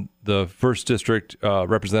the 1st District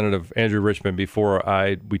Representative Andrea Richmond before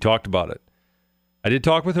we talked about it. I did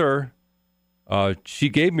talk with her. She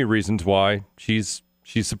gave me reasons why she's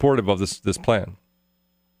supportive of this plan.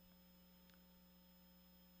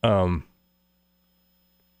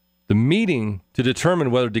 The meeting to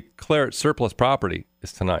determine whether to declare it surplus property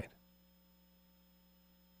is tonight.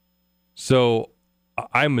 So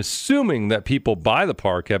I'm assuming that people by the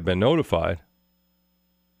park have been notified.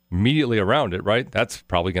 immediately around it, right? That's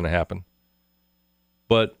probably going to happen.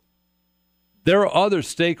 But there are other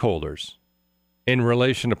stakeholders in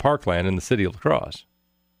relation to parkland in the city of La Crosse.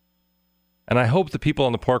 And I hope the people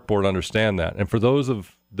on the park board understand that. And for those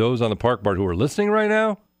on the park board who are listening right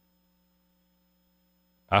now,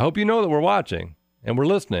 I hope you know that we're watching and we're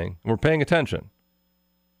listening and we're paying attention.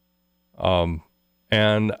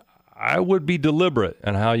 And I would be deliberate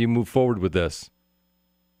in how you move forward with this.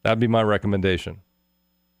 That'd be my recommendation.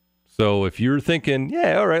 So if you're thinking,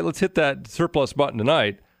 yeah, all right, let's hit that surplus button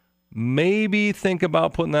tonight, maybe think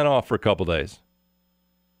about putting that off for a couple days.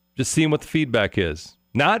 Just seeing what the feedback is.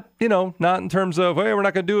 Not in terms of, hey, we're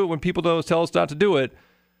not going to do it when people tell us not to do it.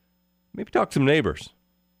 Maybe talk to some neighbors.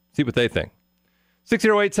 See what they think.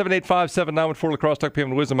 608-785-7914 La Crosse Talk PM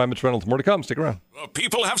and Wisdom. I'm Mitch Reynolds. More to come. Stick around. The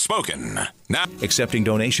people have spoken. Now, accepting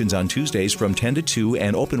donations on Tuesdays from 10 to 2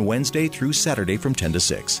 and open Wednesday through Saturday from 10 to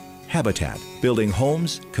 6. Habitat, building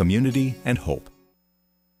homes, community, and hope.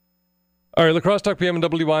 All right, La Crosse Talk PM and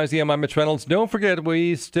WIZM. I'm Mitch Reynolds. Don't forget,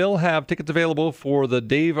 we still have tickets available for the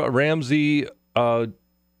Dave Ramsey Smart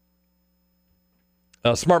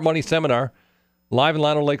Money Seminar live in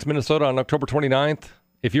Lino Lakes, Minnesota on October 29th.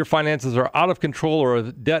 If your finances are out of control or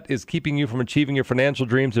debt is keeping you from achieving your financial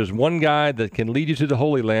dreams, there's one guy that can lead you to the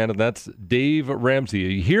Holy Land, and that's Dave Ramsey.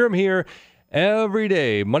 You hear him here every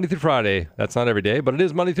day, Monday through Friday. That's not every day, but it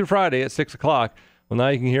is Monday through Friday at 6 o'clock. Well, now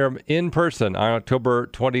you can hear him in person on October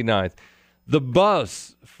 29th. The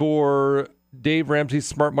bus for Dave Ramsey's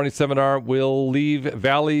Smart Money Seminar will leave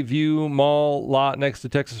Valley View Mall lot next to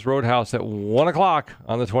Texas Roadhouse at 1 o'clock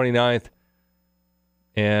on the 29th.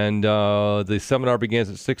 And the seminar begins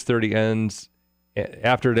at 6:30. Ends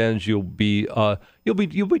after it ends. You'll be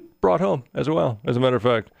brought home as well. As a matter of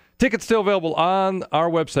fact, tickets still available on our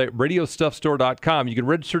website, RadioStuffStore.com. You can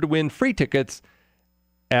register to win free tickets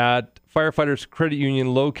at Firefighters Credit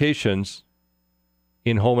Union locations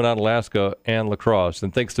in Holmenau, Alaska, and La Crosse.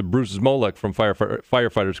 And thanks to Bruce Smolek from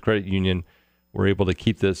Firefighters Credit Union, we're able to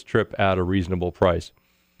keep this trip at a reasonable price.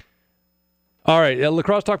 All right, La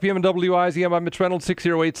Crosse Talk PM and WIZM. I'm Mitch Reynolds,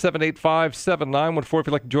 608-785-7914. If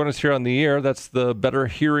you'd like to join us here on the air, that's the Better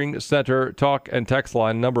Hearing Center talk and text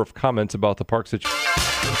line. A number of comments about the park situation.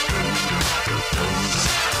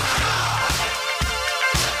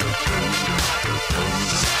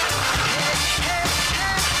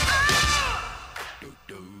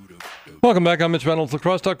 Welcome back. I'm Mitch Reynolds, La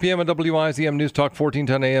Crosse Talk PM and WIZM News Talk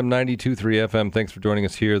 1410 AM 92.3 FM. Thanks for joining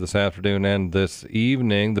us here this afternoon and this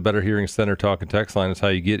evening. The Better Hearing Center talk and text line is how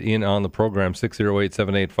you get in on the program,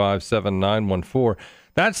 608-785-7914.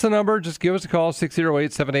 That's the number. Just give us a call,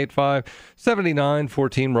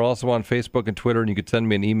 608-785-7914. We're also on Facebook and Twitter, and you can send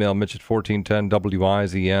me an email, Mitch at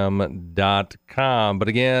 1410WIZM.com. But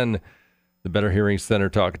again, the Better Hearing Center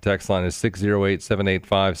talk and text line is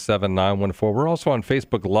 608-785-7914. We're also on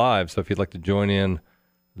Facebook Live, so if you'd like to join in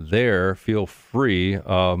there, feel free.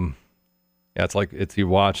 It's like it's you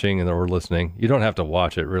watching and we're listening. You don't have to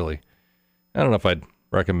watch it, really. I don't know if I'd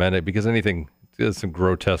recommend it because there's some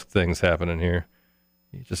grotesque things happening here.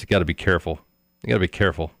 You just got to be careful. You got to be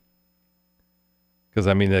careful. Because,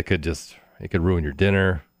 it could ruin your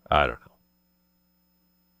dinner. I don't know.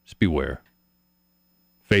 Just beware.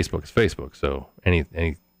 Facebook is Facebook, so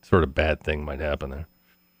any sort of bad thing might happen there.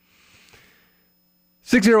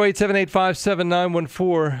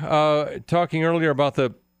 608-785-7914. Talking earlier about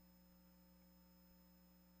the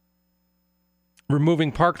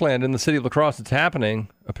removing parkland in the city of La Crosse. It's happening,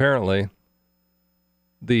 apparently.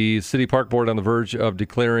 The city park board on the verge of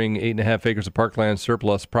declaring 8.5 acres of parkland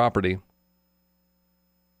surplus property.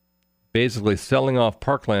 Basically selling off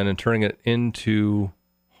parkland and turning it into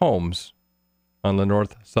homes on the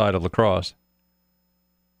north side of La Crosse.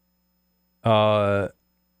 It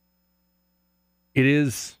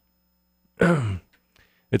is,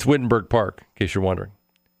 it's Wittenberg Park, in case you're wondering.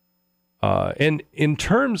 And in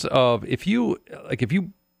terms of, in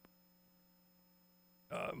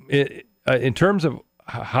terms of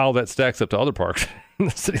how that stacks up to other parks in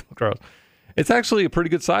the city of La Crosse, it's actually a pretty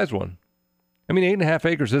good sized one. 8.5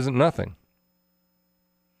 acres isn't nothing.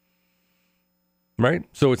 Right?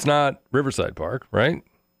 So it's not Riverside Park, right?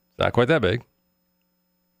 It's not quite that big.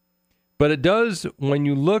 But it does, when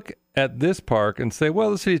you look at this park and say,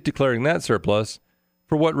 well, the city's declaring that surplus,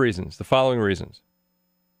 for what reasons? The following reasons.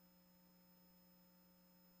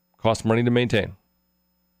 Costs money to maintain.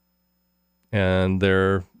 And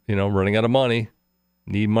they're, running out of money.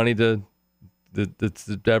 Need money it's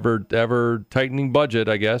the ever tightening budget,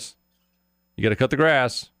 I guess. You got to cut the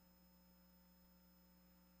grass.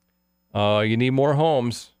 You need more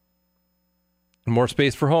homes, more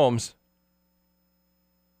space for homes.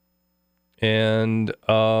 and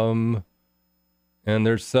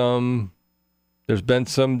there's been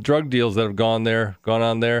some drug deals that have gone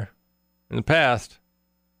on there in the past.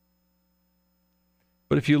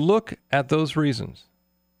 But if you look at those reasons,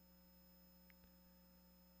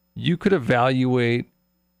 you could evaluate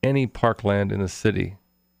any parkland in the city,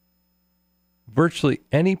 virtually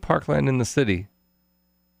any parkland in the city,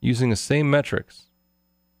 using the same metrics,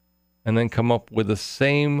 and then come up with the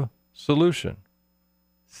same solution.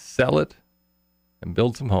 Sell it and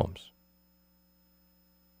build some homes.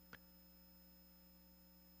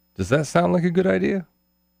 Does that sound like a good idea?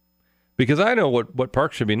 Because I know what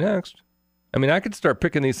park should be next. I mean, I could start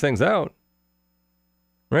picking these things out,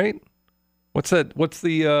 right? What's that? What's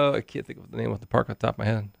the, I can't think of the name of the park off the top of my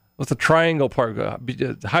head. What's the Triangle Park?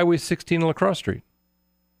 Highway 16 on La Crosse Street.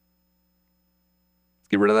 Let's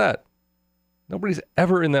get rid of that. Nobody's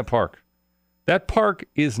ever in that park. That park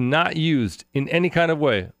is not used in any kind of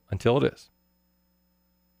way until it is.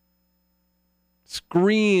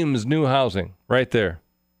 Screams new housing right there.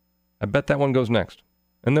 I bet that one goes next.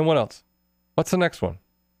 And then what else? What's the next one?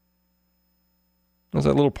 There's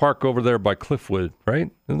that little park over there by Cliffwood, right?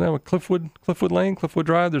 Isn't that what Cliffwood Lane, Cliffwood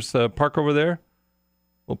Drive? There's a park over there.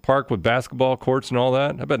 Little park with basketball courts and all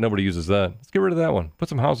that. I bet nobody uses that. Let's get rid of that one. Put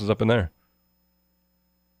some houses up in there.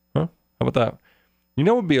 Huh? How about that? You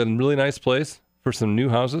know what would be a really nice place for some new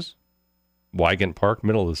houses? Wygant Park,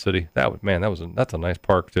 middle of the city. That's a nice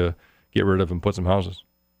park to get rid of and put some houses.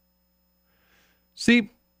 See,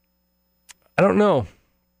 I don't know.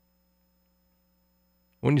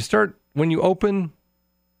 When you open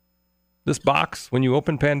this box, when you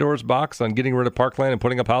open Pandora's box on getting rid of parkland and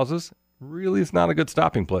putting up houses, really is not a good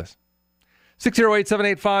stopping place.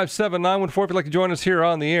 608-785-7914 if you'd like to join us here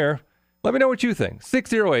on the air. Let me know what you think.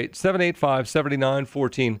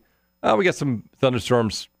 608-785-7914. We got some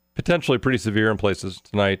thunderstorms, potentially pretty severe in places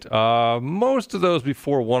tonight. Most of those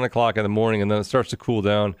before 1 o'clock in the morning, and then it starts to cool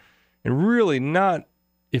down. And really not,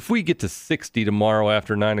 if we get to 60 tomorrow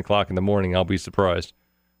after 9 o'clock in the morning, I'll be surprised.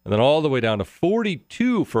 And then all the way down to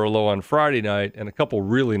 42 for a low on Friday night, and a couple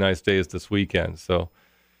really nice days this weekend. So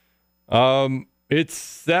it's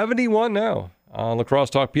 71 now on La Crosse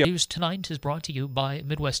Talk PM. News tonight is brought to you by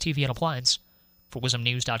Midwest TV and Appliance. For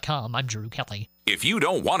WisdomNews.com, I'm Drew Kelly. If you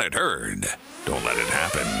don't want it heard, don't let it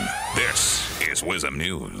happen. This is Wisdom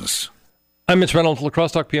News. I'm Mitch Reynolds, La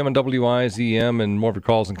Crosse Talk PM and WIZM, and more of your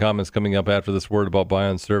calls and comments coming up after this word about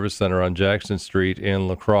Bion Service Center on Jackson Street in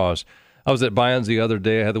La Crosse. I was at Bion's the other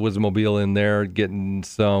day. I had the Wisdomobile in there getting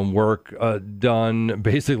some work done,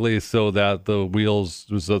 basically so that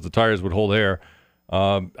the tires would hold air.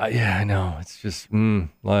 I know. It's just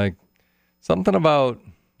like something about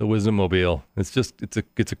the Wisdomobile. It's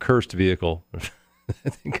a cursed vehicle. I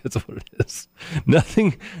think that's what it is.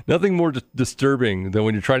 Nothing more disturbing than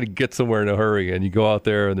when you're trying to get somewhere in a hurry and you go out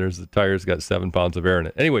there and the tires got 7 pounds of air in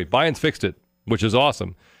it. Anyway, Bion's fixed it, which is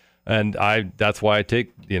awesome. And that's why I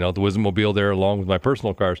take, the Wisdomobile there along with my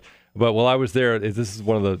personal cars. But while I was there, this is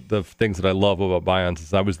one of the things that I love about Bion's.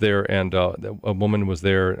 Is I was there and a woman was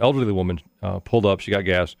there, an elderly woman, pulled up. She got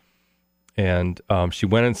gas, and she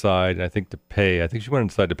went inside. I think to pay. She went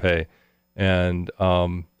inside to pay, and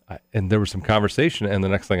there was some conversation. And the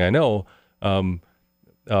next thing I know,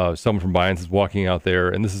 someone from Bion's is walking out there,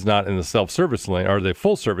 and this is not in the self-service lane or the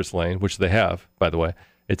full-service lane, which they have, by the way.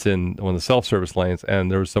 It's in one of the self-service lanes, and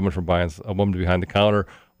there was someone from Bion's, a woman behind the counter,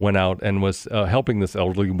 went out and was helping this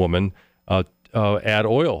elderly woman add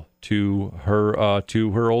oil to her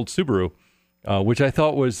old Subaru, which I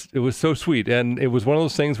thought was so sweet. And it was one of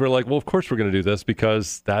those things where, like, well, of course we're going to do this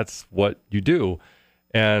because that's what you do.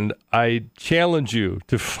 And I challenge you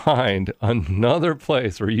to find another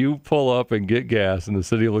place where you pull up and get gas in the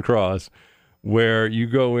city of La Crosse, where you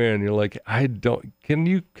go in, you're like, can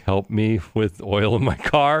you help me with oil in my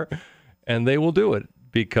car? And they will do it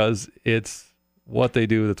because it's what they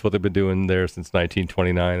do. That's what they've been doing there since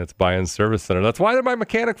 1929. It's Bion's Service Center. That's why they're my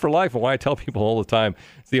mechanic for life, and why I tell people all the time,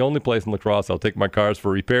 it's the only place in La Crosse I'll take my cars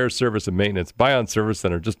for repairs, service, and maintenance. Bion's Service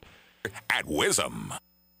Center. Just at Wisdom.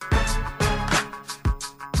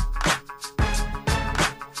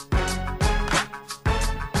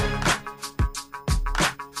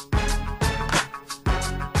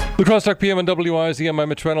 La Crosse Talk PM and WIZM. I'm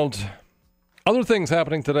Mitch Reynolds. Other things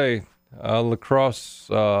happening today. La Crosse,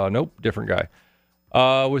 nope, different guy.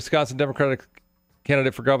 Wisconsin Democratic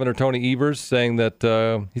candidate for governor Tony Evers saying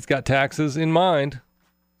that he's got taxes in mind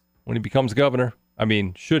when he becomes governor. I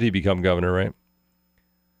mean, should he become governor, right?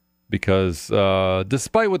 Because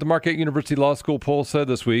despite what the Marquette University Law School poll said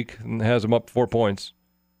this week, and has him up 4 points,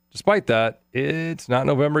 despite that, it's not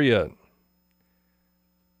November yet.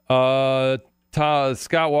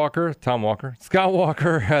 Scott Walker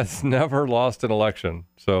has never lost an election.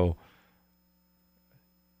 So,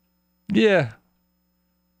 yeah,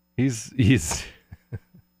 he's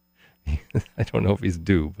I don't know if he's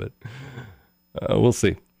due, but we'll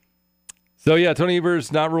see. So, yeah, Tony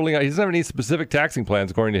Evers not ruling out. He doesn't have any specific taxing plans,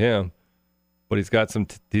 according to him, but he's got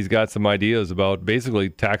some ideas about basically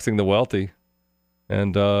taxing the wealthy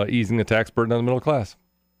and easing the tax burden on the middle class.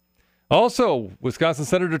 Also, Wisconsin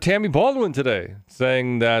Senator Tammy Baldwin today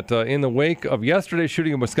saying that in the wake of yesterday's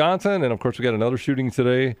shooting in Wisconsin, and of course we got another shooting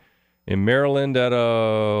today in Maryland at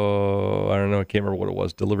I don't know, I can't remember what it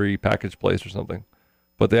was, delivery package place or something.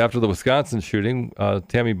 But after the Wisconsin shooting,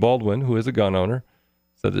 Tammy Baldwin, who is a gun owner,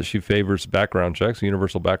 said that she favors background checks,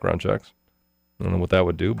 universal background checks. I don't know what that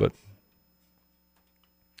would do, but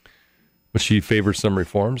she favors some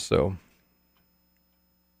reforms, so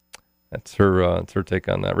that's her take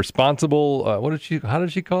on that. Responsible. How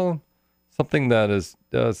did she call them? Something that is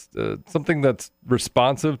something that's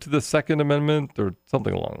responsive to the Second Amendment, or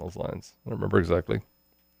something along those lines. I don't remember exactly.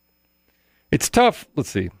 It's tough. Let's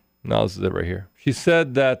see. No, this is it right here. She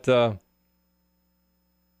said that.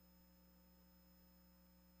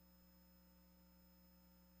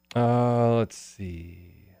 Let's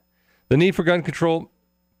see. The need for gun control.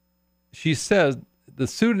 She says. The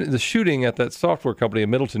shooting at that software company in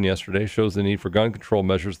Middleton yesterday shows the need for gun control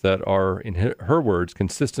measures that are, in her words,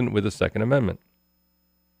 consistent with the Second Amendment.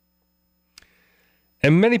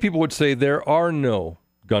 And many people would say there are no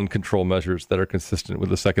gun control measures that are consistent with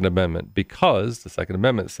the Second Amendment because the Second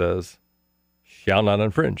Amendment says, shall not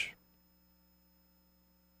infringe.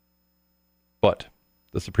 But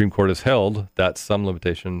the Supreme Court has held that some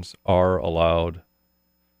limitations are allowed,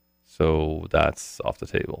 so that's off the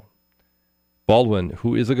table. Baldwin,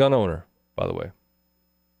 who is a gun owner, by the way.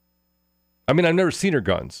 I mean, I've never seen her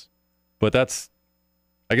guns, but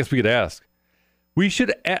I guess we could ask. We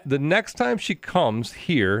should, the next time she comes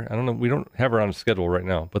here, I don't know, we don't have her on a schedule right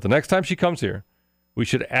now, but the next time she comes here, we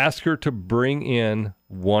should ask her to bring in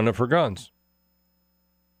one of her guns.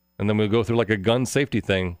 And then we'll go through like a gun safety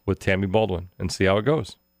thing with Tammy Baldwin and see how it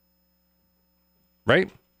goes.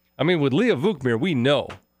 Right? I mean, with Leah Vukmir, we know.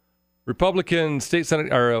 Republican state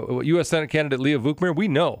Senate or U.S. Senate candidate Leah Vukmir, we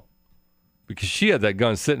know because she had that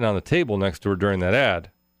gun sitting on the table next to her during that ad,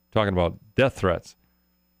 talking about death threats.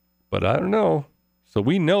 But I don't know. So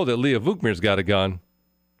we know that Leah Vukmir's got a gun.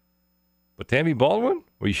 But Tammy Baldwin,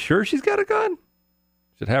 are you sure she's got a gun?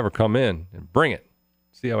 Should have her come in and bring it.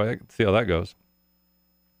 See how that goes.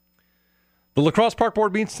 The La Crosse Park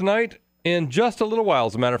Board meets tonight in just a little while,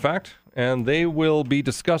 as a matter of fact, and they will be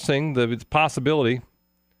discussing the possibility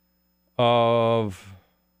of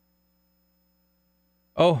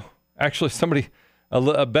actually somebody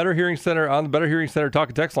a Better Hearing Center on the Better Hearing Center talk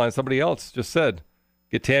and text line, somebody else just said,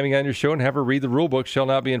 get Tammy on your show and have her read the rule book, shall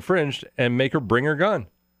not be infringed, and make her bring her gun.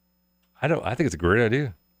 I think it's a great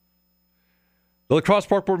idea. The La Crosse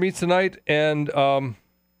Park Board meets tonight and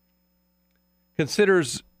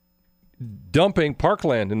considers dumping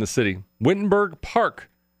parkland in the city. Wittenberg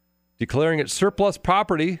Park declaring it surplus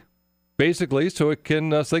property, basically, so they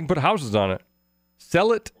can put houses on it.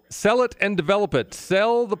 Sell it, and develop it.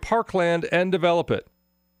 Sell the parkland and develop it.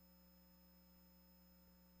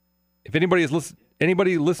 If anybody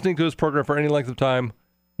listening to this program for any length of time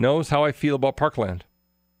knows how I feel about parkland,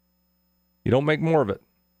 you don't make more of it.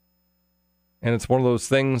 And it's one of those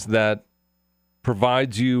things that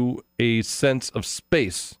provides you a sense of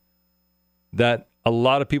space that a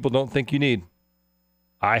lot of people don't think you need.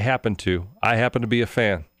 I happen to be a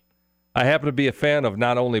fan. I happen to be a fan of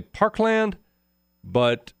not only parkland,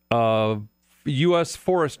 but U.S.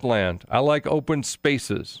 forest land. I like open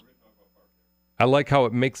spaces. I like how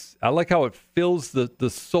it fills the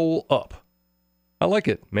soul up. I like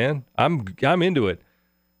it, man. I'm into it.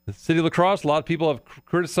 The city of La Crosse, a lot of people have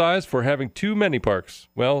criticized for having too many parks.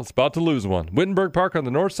 Well, it's about to lose one. Wittenberg Park on the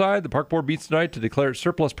north side. The park board meets tonight to declare it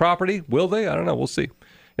surplus property. Will they? I don't know. We'll see.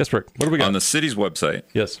 Yes, Rick. What do we got? On the city's website.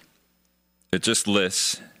 Yes. It just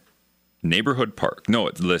lists neighborhood park. No,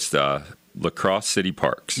 it lists La Crosse City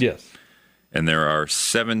Parks. Yes. And there are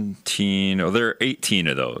 18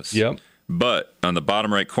 of those. Yep. But on the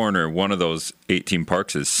bottom right corner, one of those 18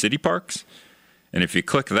 parks is City Parks. And if you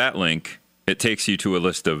click that link, it takes you to a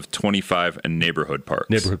list of 25 neighborhood parks.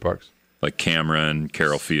 Neighborhood parks. Like Cameron,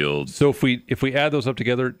 Carroll Field. So if we add those up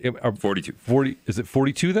together, 42. 40, is it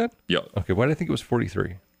 42 then? Yeah. Okay, why did I think it was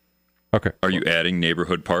 43? Okay. Are you adding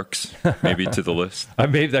neighborhood parks maybe to the list?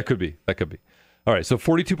 Maybe that could be. All right, so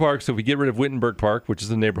 42 parks. So if we get rid of Wittenberg Park, which is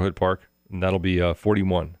a neighborhood park, and that'll be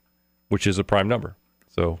 41, which is a prime number.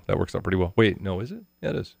 So that works out pretty well. Wait, no, is it? Yeah,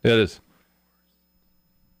 it is. Yeah, it is.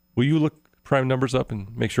 Will you look crime numbers up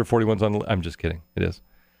and make sure 41's on. I'm just kidding. It is.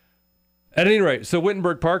 At any rate, so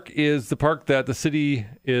Wittenberg Park is the park that the city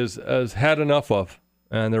has had enough of,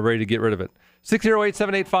 and they're ready to get rid of it.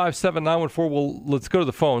 608-785-7914. Well, let's go to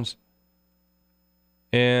the phones.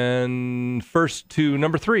 And first to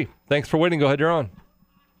number 3. Thanks for waiting. Go ahead. You're on.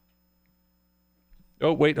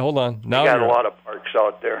 Oh, wait. Hold on. Now we got a lot of parks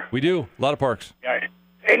out there. We do. A lot of parks. Yeah.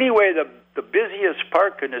 Anyway, the busiest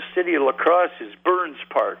park in the city of La Crosse is Burns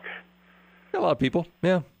Park. A lot of people.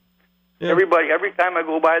 Yeah. Everybody, every time I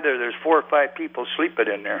go by there's 4 or 5 people sleeping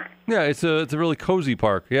in there. Yeah, it's a really cozy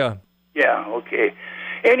park. Yeah. Yeah. Okay.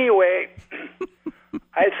 Anyway,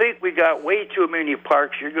 I think we got way too many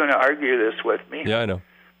parks. You're going to argue this with me. Yeah, I know.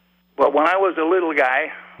 But when I was a little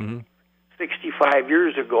guy, 65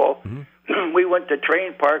 years ago, we went to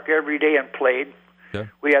Train Park every day and played. Yeah.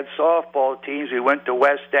 We had softball teams. We went to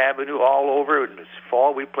West Avenue all over. In the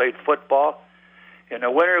fall, we played football. In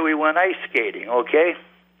the winter, we went ice skating, okay?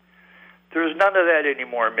 There's none of that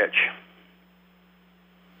anymore, Mitch.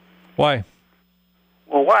 Why?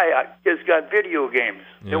 Well, why? Kids got video games.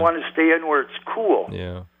 Yeah. They want to stay in where it's cool.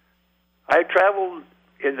 Yeah. I traveled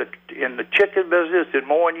in the chicken business and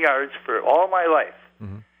mowing yards for all my life.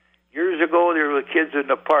 Years ago, there were kids in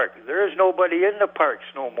the park. There is nobody in the parks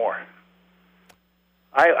no more.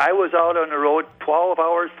 I was out on the road 12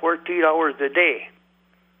 hours, 14 hours a day.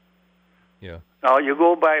 Yeah. Now, you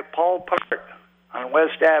go by Paul Park on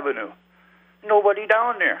West Avenue. Nobody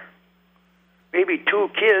down there. Maybe 2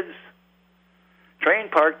 kids. Train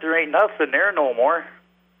Park, there ain't nothing there no more.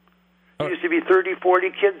 There used to be 30,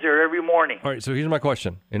 40 kids there every morning. All right, so here's my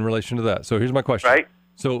question in relation to that. So here's my question. Right.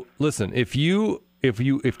 So listen, if you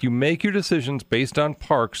make your decisions based on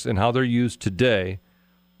parks and how they're used today,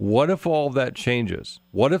 what if all that changes?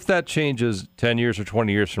 What if that changes 10 years or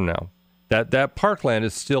 20 years from now? That parkland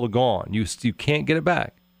is still gone. You can't get it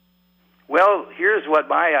back. Well, here's what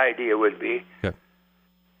my idea would be. Okay.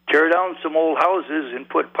 Tear down some old houses and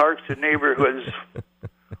put parks in neighborhoods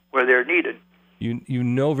where they're needed. You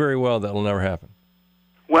know very well that will never happen.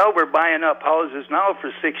 Well, we're buying up houses now for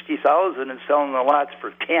 $60,000 and selling the lots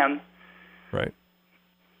for $10,000. Right.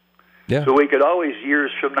 Yeah. So we could always,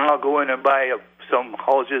 years from now, go in and buy some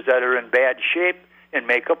houses that are in bad shape and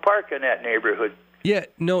make a park in that neighborhood. Yeah,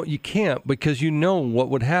 no, you can't, because you know what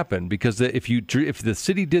would happen. Because if the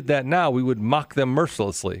city did that now, we would mock them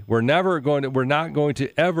mercilessly. We're not going to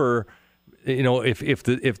ever, if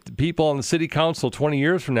the people on the city council 20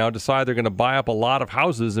 years from now decide they're going to buy up a lot of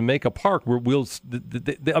houses and make a park, they'll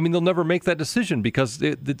never make that decision, because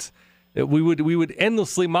we would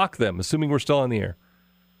endlessly mock them, assuming we're still on the air.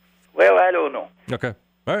 Well, I don't know. Okay,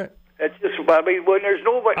 all right. It's just, I mean, when there's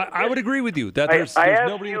nobody. I would agree with you that there's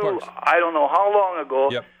nobody in the parks. I don't know how long ago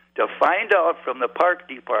to find out from the park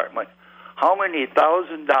department how many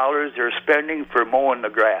 $1,000 they're spending for mowing the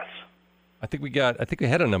grass. I think we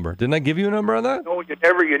had a number. Didn't I give you a number on that? No, you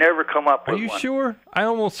never come up with one. Are you sure? I'm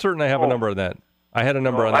almost certain I have a number on that. I had a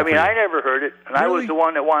number on that. I mean, I never heard it, and really? I was the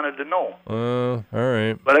one that wanted to know. All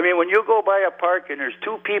right. But I mean, when you go by a park and there's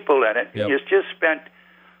 2 people in it, and you just spent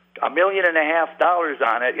 $1.5 million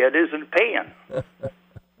on it, it isn't paying.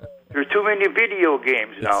 There's too many video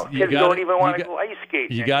games now. Kids don't even want to go ice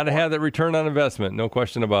skating. You got to have that return on investment, no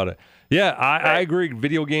question about it. Yeah, I agree.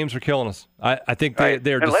 Video games are killing us. I think they're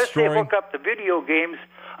destroying. Unless they hook up the video games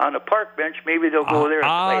on the park bench, maybe they'll go there and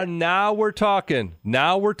play. Now we're talking.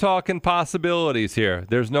 Now we're talking possibilities here.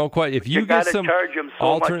 There's no question. If you get some charge them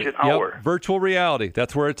so much an hour. Virtual reality.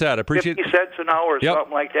 That's where it's at. I appreciate 50 cents an hour,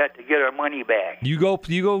 something like that, to get our money back. You go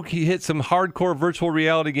hit some hardcore virtual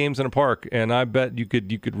reality games in a park, and I bet you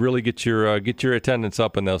could really get your attendance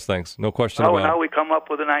up in those things. No question about it. Now we come up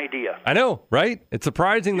with an idea. I know, right? It's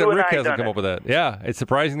surprising that Rick hasn't come up with that. Yeah, it's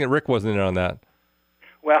surprising that Rick wasn't in on that.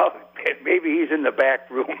 Well, maybe he's in the back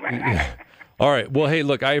room. All right. Well, hey,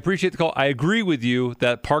 look, I appreciate the call. I agree with you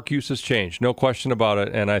that park use has changed. No question about it.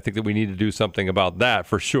 And I think that we need to do something about that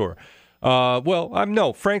for sure.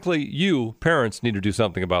 Frankly, you, parents, need to do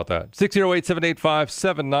something about that.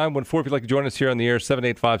 608-785-7914. If you'd like to join us here on the air,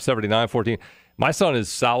 785-7914. My son is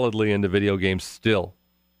solidly into video games still.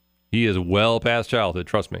 He is well past childhood,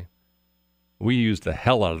 trust me. We used the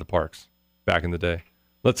hell out of the parks back in the day.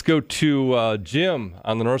 Let's go to Jim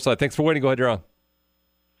on the north side. Thanks for waiting. Go ahead, you're on.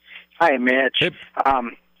 Hi, Mitch. Hey.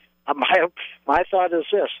 My thought is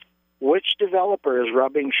this. Which developer is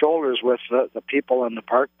rubbing shoulders with the people on the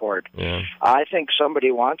park board? Yeah. I think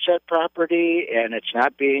somebody wants that property, and it's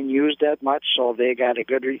not being used that much, so they got a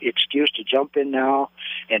good excuse to jump in now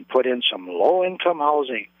and put in some low-income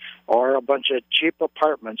housing or a bunch of cheap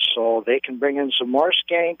apartments so they can bring in some more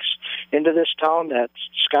skanks into this town that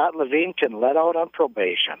Scott Levine can let out on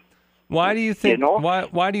probation. Why do you think? You know?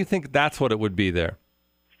 Why do you think that's what it would be there?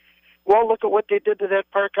 Well, look at what they did to that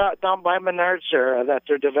park out down by Menards there that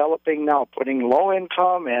they're developing now, putting low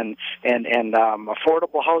income and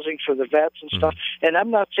affordable housing for the vets and stuff. And I'm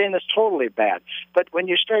not saying it's totally bad, but when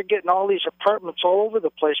you start getting all these apartments all over the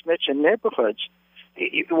place, Mitch, in neighborhoods,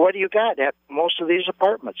 what do you got at most of these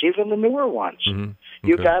apartments, even the newer ones?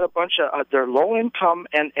 You got a bunch of they're low income,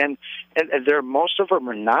 and they're most of them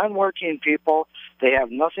are non-working people. They have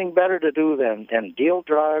nothing better to do than deal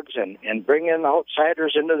drugs and bring in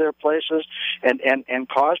outsiders into their places and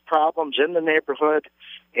cause problems in the neighborhood,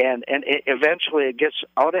 and eventually it gets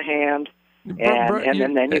out of hand.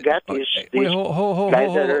 And then you got these hold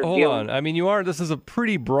guys that are on. I mean, this is a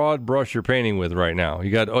pretty broad brush you're painting with right now. You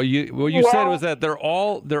got what you said was that they're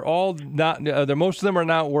all not. Most of them are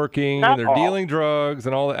not working. They're dealing drugs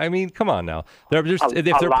and all that. I mean, come on now. They're just if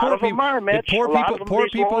they're poor people. Poor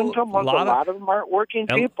people. A lot of them aren't working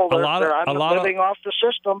people. They're living off the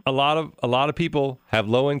system. A lot of people have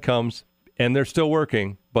low incomes and they're still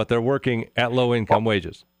working, but they're working at low income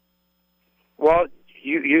wages. Well.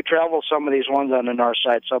 You travel some of these ones on the north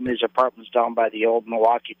side, some of these apartments down by the old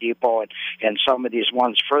Milwaukee Depot, and some of these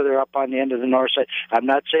ones further up on the end of the north side. I'm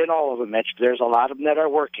not saying all of them, Mitch. There's a lot of them that are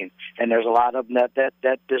working, and there's a lot of them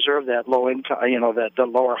that deserve that low income, the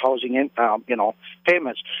lower housing income,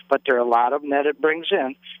 payments. But there are a lot of them that it brings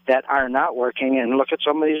in that are not working. And look at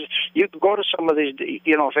some of these. You can go to some of these.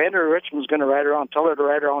 If Andrew Richmond's going to ride around, tell her to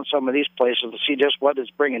ride around some of these places to see just what it's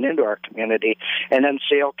bringing into our community, and then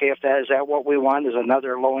say, okay, if that is what we want is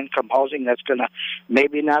another low-income housing that's going to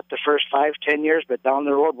maybe not the first 5-10 years, but down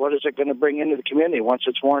the road, what is it going to bring into the community once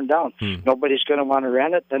it's worn down? Nobody's going to want to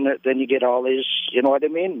rent it. Then you get all these, you know what I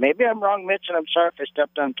mean? Maybe I'm wrong, Mitch, and I'm sorry if I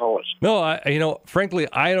stepped on toes. No, frankly,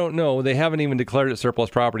 I don't know. They haven't even declared it surplus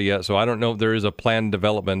property yet, so I don't know if there is a planned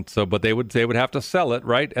development. But they would have to sell it,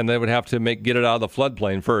 right? And they would have to get it out of the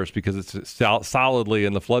floodplain first because it's solidly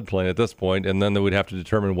in the floodplain at this point, and then they would have to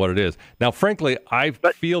determine what it is. Now, frankly, I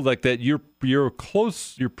feel like that you're close.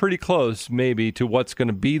 You're pretty close, maybe, to what's going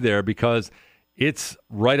to be there because it's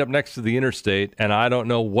right up next to the interstate, and I don't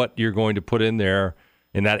know what you're going to put in there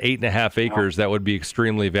in that 8.5 acres. That would be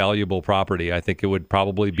extremely valuable property. I think it would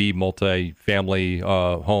probably be multi-family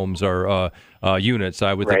homes or units.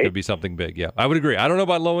 I would think it would be something big. Yeah, I would agree. I don't know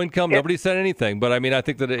about low income. Nobody said anything, but I mean, I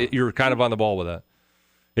think that you're kind of on the ball with that.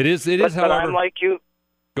 It is. However, but I'm like you.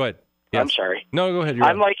 Go ahead. Yes. I'm sorry. No, go ahead.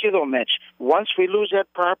 I'm like you though, Mitch. Once we lose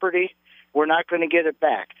that property, we're not going to get it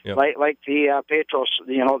back. Yep. Like the Petros,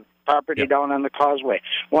 property down on the causeway.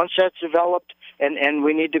 Once that's developed, and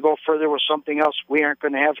we need to go further with something else, we aren't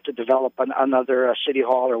going to have to develop another city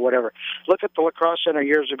hall or whatever. Look at the Lacrosse Center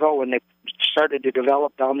years ago when they started to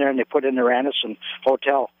develop down there and they put in the Radisson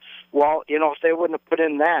Hotel. Well, if they wouldn't have put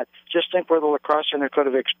in that, just think where the Lacrosse Center could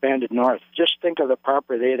have expanded north. Just think of the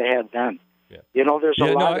property they'd have had then. Yeah. There's a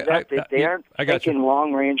lot of that. They aren't thinking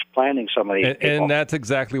long-range planning, some of these people. And that's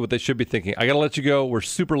exactly what they should be thinking. I got to let you go. We're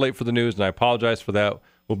super late for the news, and I apologize for that.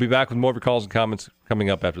 We'll be back with more of your calls and comments coming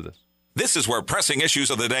up after this. This is where pressing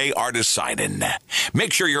issues of the day are decided.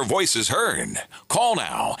 Make sure your voice is heard. Call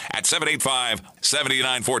now at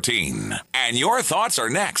 785-7914. And your thoughts are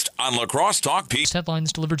next on La Crosse Talk P.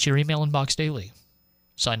 Headlines delivered to your email inbox daily.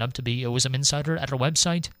 Sign up to be a Wisdom Insider at our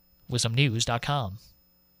website, wisdomnews.com.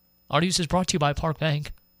 Our news is brought to you by Park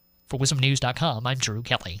Bank. For WisdomNews.com, I'm Drew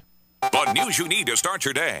Kelly. The news you need to start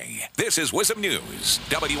your day. This is Wisdom News.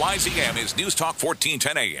 WIZM is News Talk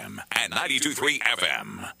 1410 AM and 92.3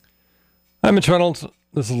 FM. I'm Mitch Reynolds.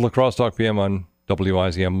 This is La Crosse Talk PM on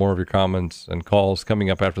WIZM. More of your comments and calls coming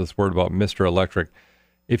up after this word about Mr. Electric.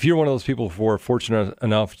 If you're one of those people who are fortunate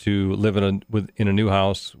enough to live in a new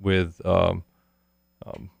house with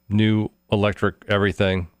new electric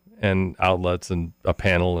everything, and outlets and a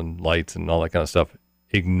panel and lights and all that kind of stuff,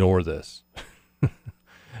 ignore this.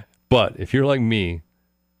 But if you're like me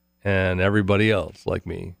and everybody else like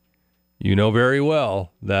me, you know very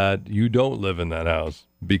well that you don't live in that house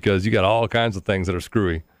because you got all kinds of things that are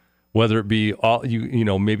screwy, whether it be all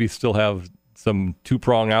maybe still have some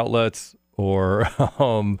 2-prong outlets or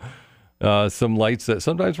some lights that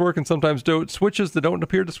sometimes work and sometimes don't, switches that don't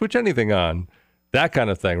appear to switch anything on. That kind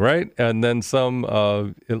of thing, right? And then some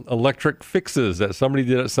electric fixes that somebody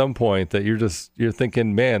did at some point that you're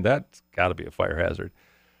thinking, man, that's got to be a fire hazard.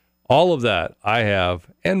 All of that I have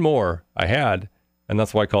and more I had, and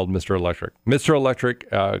that's why I called Mr. Electric. Mr.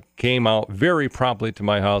 Electric came out very promptly to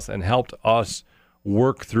my house and helped us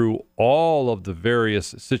work through all of the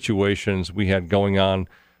various situations we had going on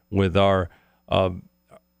with our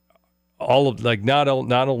all of not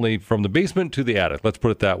only from the basement to the attic, let's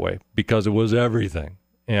put it that way, because it was everything.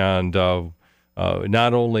 And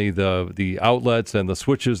not only the outlets and the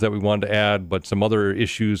switches that we wanted to add, but some other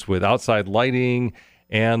issues with outside lighting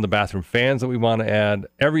and the bathroom fans that we want to add.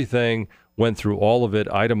 Everything went through all of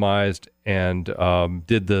it, itemized, and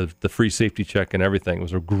did the free safety check and everything. It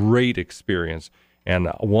was a great experience, and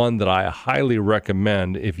one that I highly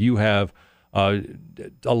recommend if you have a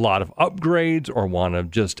lot of upgrades or want to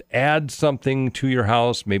just add something to your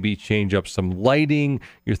house, maybe change up some lighting.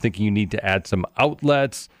 You're thinking you need to add some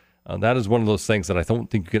outlets. That is one of those things that I don't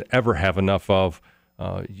think you can ever have enough of.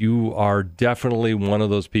 You are definitely one of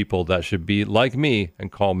those people that should be like me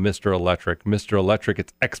and call Mr. Electric. Mr. Electric,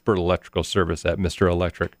 it's expert electrical service at Mr.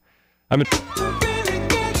 Electric.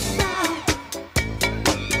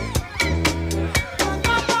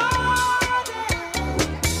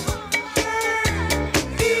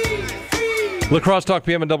 La Crosse Talk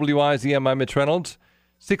PM and WIZM. I'm Mitch Reynolds.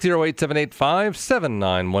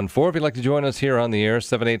 608-785-7914. If you'd like to join us here on the air,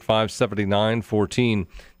 785-7914.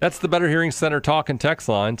 That's the Better Hearing Center talk and text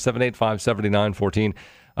line, 785-7914.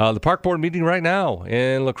 The park board meeting right now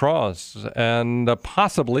in La Crosse, and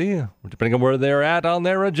possibly, depending on where they're at on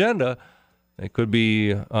their agenda, they could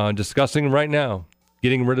be discussing right now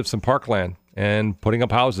getting rid of some parkland and putting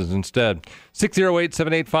up houses instead.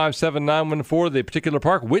 608-785-7914, the particular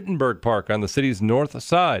park, Wittenberg Park on the city's north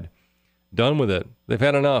side. Done with it. They've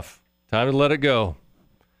had enough. Time to let it go.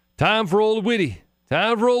 Time for old Whitty.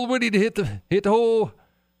 Time for old Whitty to hit the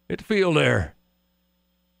field there.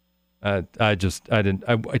 I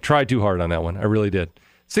tried too hard on that one. I really did.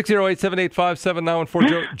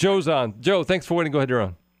 608-785-7914. Joe's on. Joe, thanks for waiting. Go ahead, you're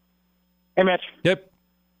on. Hey, Mitch. Yep.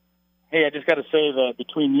 Hey, I just got to say that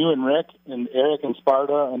between you and Rick and Eric and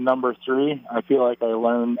Sparta and number 3, I feel like I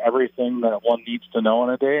learned everything that one needs to know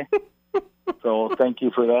in a day. So thank you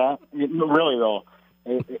for that. Really, though,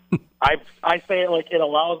 I say it like it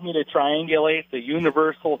allows me to triangulate the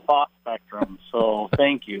universal thought spectrum. So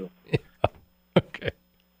thank you. Yeah. Okay.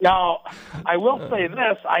 Now, I will say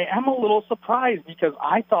this. I am a little surprised because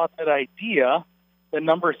I thought that idea that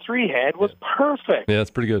number 3 had was perfect. Yeah,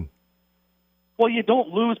 that's pretty good. Well, you don't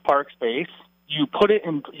lose park space. You put it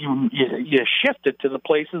in. You shift it to the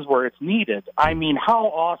places where it's needed. I mean, how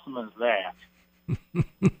awesome is that?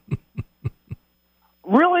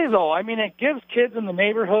 Really, though, I mean, it gives kids in the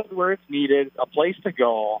neighborhood where it's needed a place to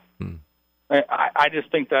go. I just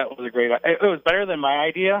think that was a great idea. It was better than my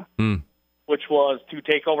idea, which was to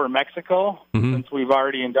take over Mexico, since we've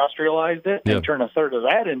already industrialized it, and turn a third of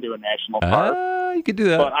that into a national park. You could do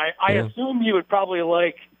that. But I assume you would probably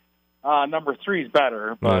like number 3's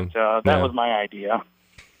better, but that was my idea.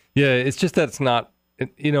 Yeah, it's just that it's not,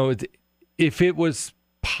 if it was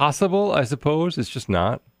possible, I suppose, it's just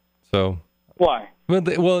not. So why?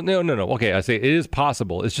 Well, no. Okay, I say it is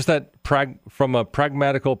possible. It's just that from a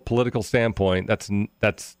pragmatical political standpoint, that's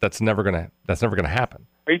never gonna happen.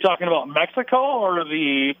 Are you talking about Mexico or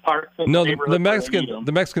the parks? No,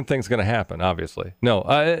 the Mexican thing's going to happen. Obviously, no.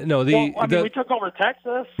 We took over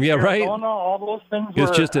Texas. Yeah, Arizona, right. All those things.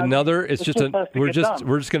 We're just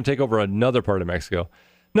going to take over another part of Mexico.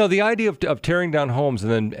 No, the idea of tearing down homes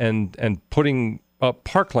and putting up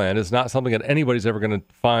parkland is not something that anybody's ever going to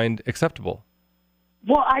find acceptable.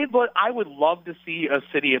 Well, I would love to see a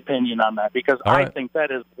city opinion on that because I think that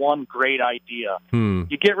is one great idea.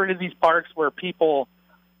 You get rid of these parks where people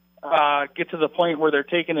get to the point where they're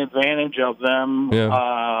taking advantage of them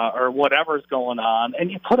or whatever's going on, and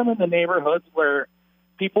you put them in the neighborhoods where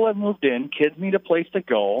people have moved in, kids need a place to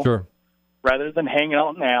go. Sure. Rather than hanging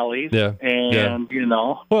out in alleys in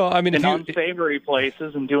unsavory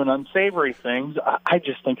places and doing unsavory things, I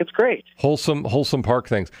just think it's great. Wholesome park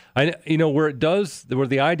things. Where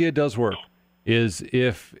the idea does work is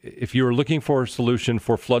if you're looking for a solution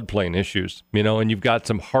for floodplain issues, and you've got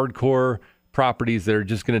some hardcore properties that are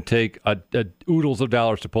just going to take oodles of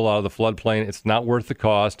dollars to pull out of the floodplain. It's not worth the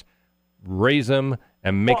cost. Raise them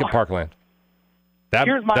and make it parkland.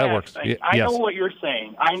 Here's my works. Thing. I know what you're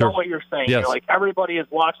saying. Yes. You're like, everybody is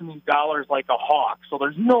watching these dollars like a hawk, so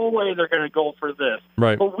there's no way they're going to go for this.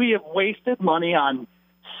 Right. But we have wasted money on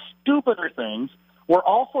stupider things. We're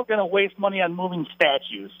also going to waste money on moving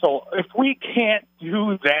statues. So if we can't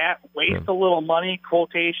do that, waste a little money,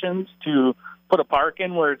 quotations, to put a park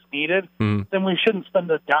in where it's needed, then we shouldn't spend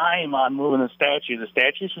a dime on moving a statue. The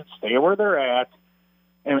statues should stay where they're at.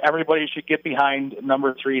 And everybody should get behind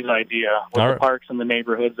number 3's idea with the parks in the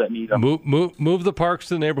neighborhoods that need them. Move the parks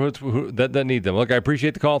to the neighborhoods that need them. Look, I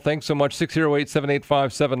appreciate the call. Thanks so much.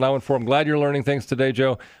 608-785-7914. I'm glad you're learning things today,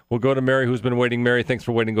 Joe. We'll go to Mary, who's been waiting. Mary, thanks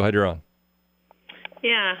for waiting. Go ahead, you're on.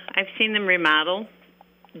 Yeah, I've seen them remodel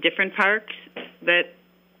different parks that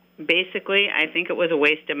basically I think it was a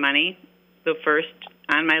waste of money. The first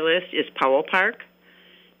on my list is Powell Park.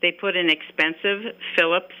 They put in expensive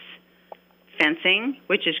Phillips fencing,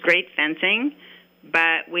 which is great fencing,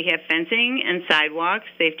 but we have fencing and sidewalks.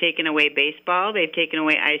 They've taken away baseball. They've taken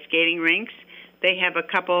away ice skating rinks. They have a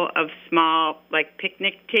couple of small, like,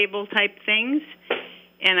 picnic table type things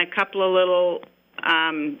and a couple of little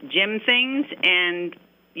gym things, and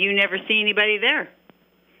you never see anybody there.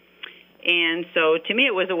 And so to me,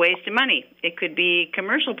 it was a waste of money. It could be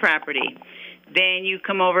commercial property. Then you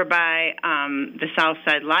come over by the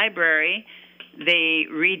Southside Library. They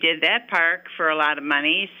redid that park for a lot of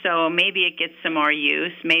money, so maybe it gets some more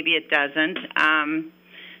use. Maybe it doesn't.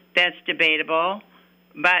 That's debatable.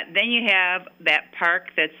 But then you have that park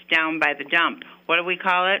that's down by the dump. What do we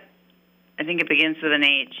call it? I think it begins with an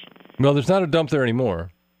H. Well, there's not a dump there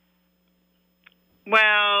anymore.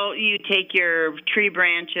 Well, you take your tree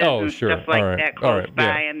branches and stuff like that close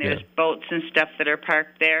by, and there's boats and stuff that are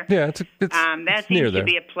parked there. Yeah, it's that near seems there. to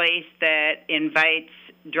be a place that invites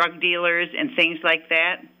drug dealers and things like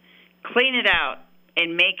that. Clean it out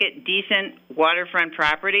and make it decent waterfront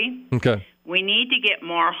property. Okay. We need to get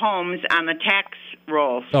more homes on the tax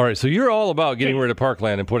rolls. All right, so you're all about getting rid of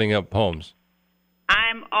parkland and putting up homes.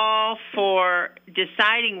 I'm all for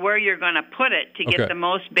deciding where you're going to put it to get the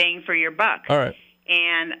most bang for your buck. All right.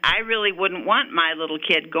 And I really wouldn't want my little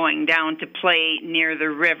kid going down to play near the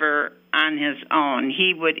river on his own.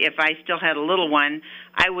 He would, if I still had a little one,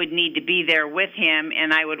 I would need to be there with him,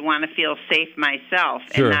 and I would want to feel safe myself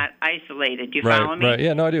and not isolated. Do you follow me? Right.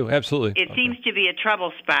 Yeah, no, I do. Absolutely. It seems to be a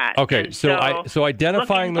trouble spot. Okay, And so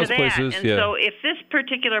identifying look into those that. places, And so if this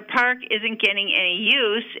particular park isn't getting any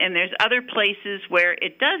use, and there's other places where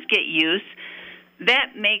it does get use,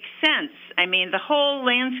 that makes sense. I mean, the whole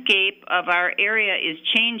landscape of our area is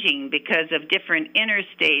changing because of different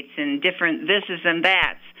interstates and different thises and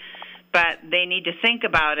that's. But they need to think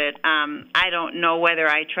about it. I don't know whether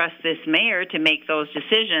I trust this mayor to make those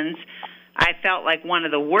decisions. I felt like one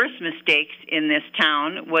of the worst mistakes in this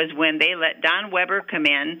town was when they let Don Weber come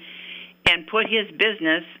in and put his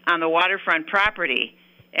business on the waterfront property.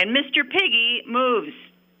 And Mr. Piggy moves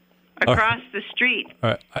across the street. All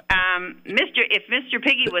right. If Mr.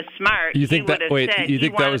 Piggy was smart, You think he would have said he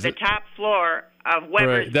wanted the top floor of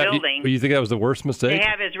Weber's building. You think that was the worst to mistake?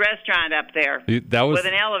 have his restaurant up there That was with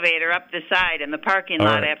an elevator up the side in the parking All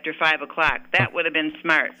lot right. after 5 o'clock. That would have been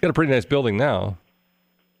smart. It's got a pretty nice building now.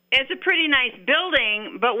 It's a pretty nice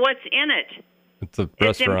building, but what's in it? It's a It's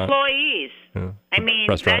restaurant. employees. Yeah. I mean,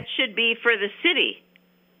 Restaurant. that should be for the city.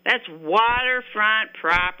 That's waterfront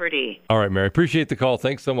property. All right, Mary. Appreciate the call.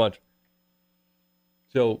 Thanks so much.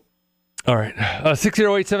 So, all right.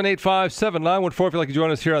 608-785-7914 if you'd like to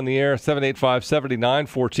join us here on the air.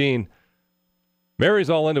 785-7914. Mary's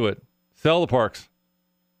all into it. Sell the parks.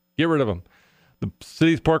 Get rid of them. The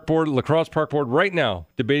city's park board, La Crosse Park Board, right now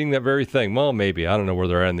debating that very thing. Well, maybe. I don't know where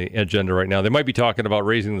they're at on the agenda right now. They might be talking about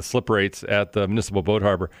raising the slip rates at the municipal boat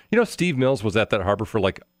harbor. You know, Steve Mills was at that harbor for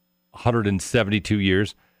like 172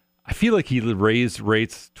 years. I feel like he raised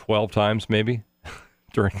rates 12 times maybe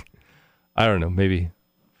during, I don't know, maybe.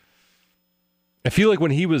 I feel like when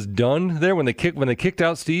he was done there, when they kicked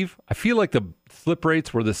out Steve, I feel like the slip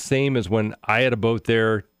rates were the same as when I had a boat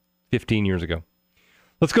there 15 years ago.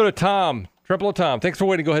 Let's go to Tom. Triplo Tom. Thanks for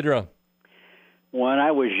waiting. Go ahead, you're on. When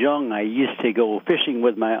I was young, I used to go fishing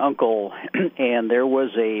with my uncle, and there was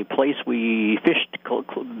a place we fished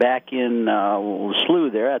back in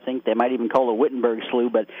slough there. I think they might even call it Wittenberg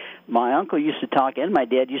Slough, but my uncle used to talk, and my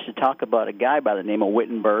dad used to talk about a guy by the name of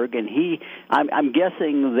Wittenberg, and I'm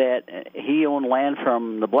guessing that he owned land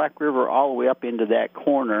from the Black River all the way up into that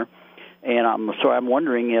corner, and I'm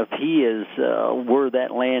wondering if he is where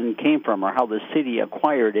that land came from or how the city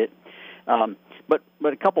acquired it.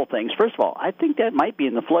 But a couple things. First of all, I think that might be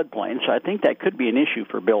in the floodplain, so I think that could be an issue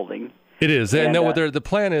for building. It is, and what the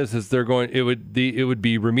plan is they're going. It would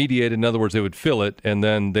be remediated. In other words, they would fill it, and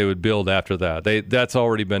then they would build after that. That's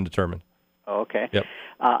already been determined. Okay. Yep.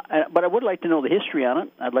 But I would like to know the history on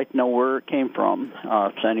it. I'd like to know where it came from,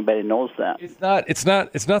 if anybody knows that.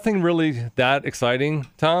 It's nothing really that exciting,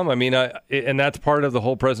 Tom. I mean, and that's part of the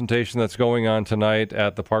whole presentation that's going on tonight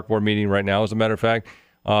at the park board meeting right now. As a matter of fact.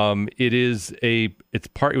 It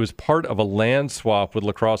was part of a land swap with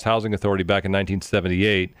La Crosse Housing Authority back in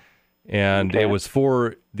 1978, and It was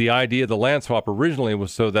for the idea. The land swap originally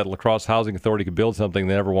was so that La Crosse Housing Authority could build something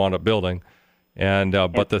they never wound up building, and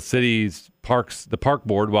but the city's the park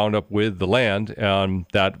board wound up with the land, and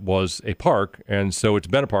that was a park, and so it's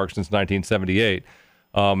been a park since 1978.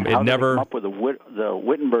 How It did they never come up with the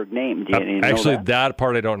Wittenberg name? Do you know actually that?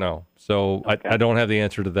 part I don't know. So I don't have the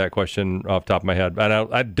answer to that question off the top of my head. And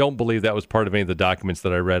I don't believe that was part of any of the documents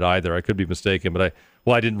that I read either. I could be mistaken, but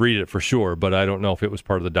I didn't read it for sure, but I don't know if it was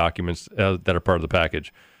part of the documents that are part of the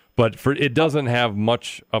package. But it doesn't have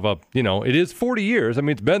much of a, it is 40 years. I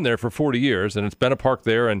mean, it's been there for 40 years, and it's been a park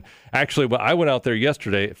there. And actually, I went out there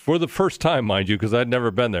yesterday for the first time, mind you, because I'd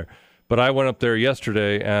never been there. But I went up there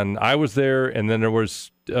yesterday, and I was there, and then there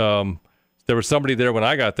was somebody there when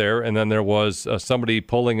I got there, and then there was somebody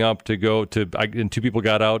pulling up to go to, and two people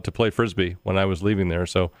got out to play Frisbee when I was leaving there.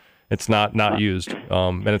 So it's not used.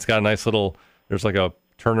 And it's got a nice little, there's like a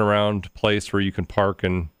turnaround place where you can park,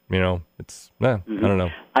 and, it's, I don't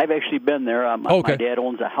know. I've actually been there. My dad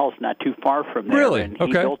owns a house not too far from there. Really? And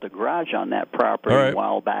he built a garage on that property a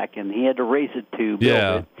while back, and he had to raise it to build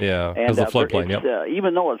it. Yeah, and because of the floodplain,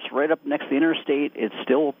 even though it's right up next to the interstate, it's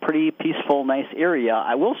still a pretty peaceful, nice area.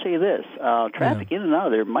 I will say this, traffic in and out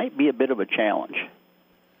of there might be a bit of a challenge.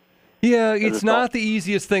 Yeah, it's not the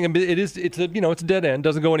easiest thing. I mean, it's a dead end,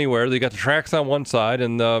 doesn't go anywhere. You got the tracks on one side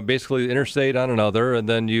and basically the interstate on another, and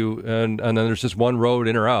then and then there's just one road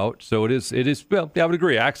in or out. So it is. Well, yeah, I would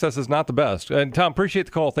agree. Access is not the best. And Tom, appreciate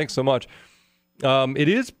the call. Thanks so much. It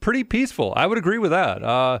is pretty peaceful. I would agree with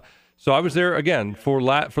that. So I was there again for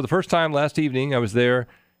the first time last evening. I was there,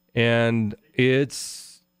 and it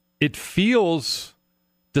feels,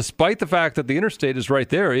 despite the fact that the interstate is right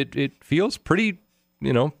there, it feels pretty,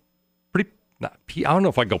 I don't know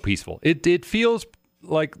if I go peaceful. It feels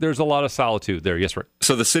like there's a lot of solitude there. Yes, Rick.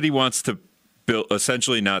 So the city wants to build,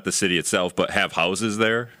 essentially not the city itself, but have houses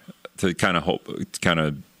there to kind of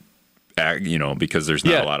because there's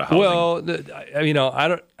not a lot of housing. Well, I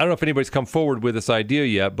don't know if anybody's come forward with this idea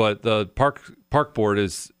yet, but the park board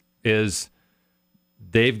is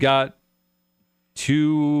they've got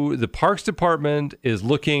the Parks Department is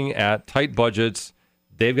looking at tight budgets.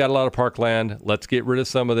 They've got a lot of parkland. Let's get rid of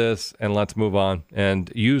some of this and let's move on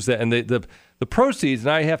and use that. And the proceeds,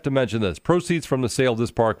 and I have to mention this, proceeds from the sale of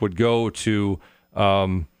this park would go to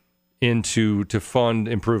fund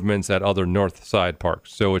improvements at other North Side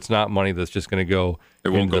parks. So it's not money that's just going to go. It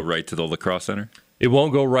won't go right to the lacrosse center? It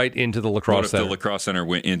won't go right into the lacrosse center. What if the lacrosse center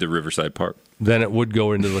went into Riverside Park? Then it would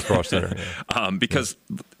go into the lacrosse center. Because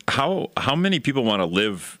how many people want to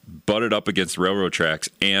live butted up against railroad tracks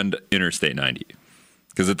and Interstate 90?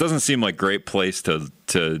 Because it doesn't seem like a great place to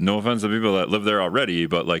no offense to people that live there already,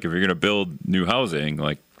 but like if you're going to build new housing,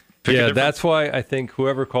 that's why I think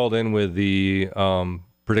whoever called in with the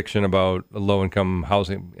prediction about low-income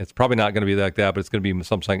housing, it's probably not going to be like that, but it's going to be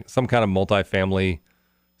some kind of multifamily,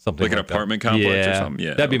 something like an apartment complex or something.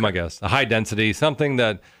 Yeah, that'd be my guess. A high density, something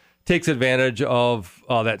that takes advantage of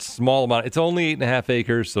that small amount. It's only 8.5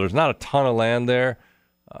 acres, so there's not a ton of land there.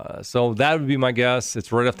 So that would be my guess. It's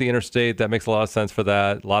right off the interstate. That makes a lot of sense for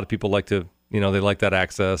that. A lot of people like to, they like that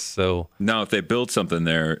access. So now, if they build something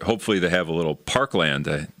there, hopefully they have a little parkland,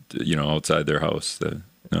 outside their house.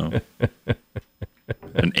 An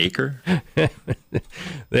acre.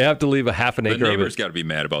 They have to leave a half an acre. The neighbor's got to be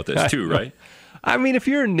mad about this too, right? I mean, if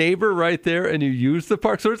you're a neighbor right there and you use the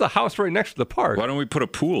park, so there's a house right next to the park. Why don't we put a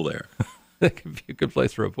pool there? That could be a good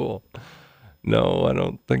place for a pool. No, I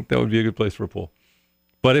don't think that would be a good place for a pool.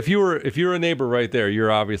 But if you're a neighbor right there,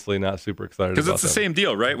 you're obviously not super excited about it. Because it's the same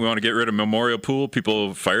deal, right? We want to get rid of Memorial Pool.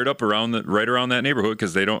 People fired up right around that neighborhood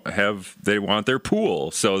because they want their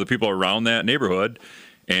pool. So the people around that neighborhood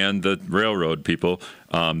and the railroad people,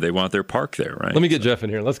 they want their park there, right? Let me get Jeff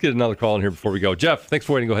in here. Let's get another call in here before we go. Jeff, thanks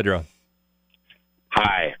for waiting. Go ahead, you're on.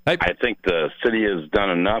 Hi. I think the city has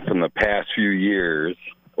done enough in the past few years,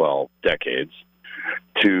 decades,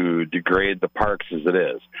 to degrade the parks as it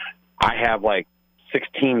is. I have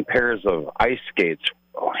 16 pairs of ice skates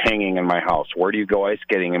hanging in my house. Where do you go ice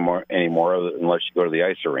skating anymore unless you go to the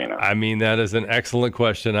ice arena? I mean, that is an excellent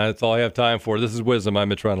question. That's all I have time for. This is Wisdom. I'm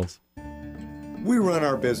Mitch Reynolds. We run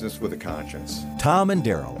our business with a conscience. Tom and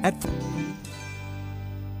Daryl at...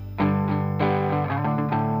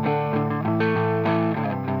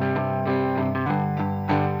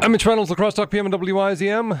 I'm Mitch Reynolds, Lacrosse Talk PM and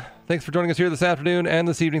WIZM. Thanks for joining us here this afternoon and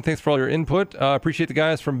this evening. Thanks for all your input. Appreciate the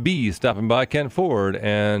guys from B stopping by, Ken Ford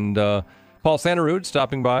and Paul Sanderud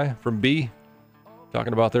stopping by from B,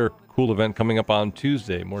 talking about their cool event coming up on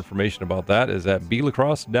Tuesday. More information about that is at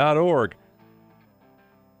blacrosse.org.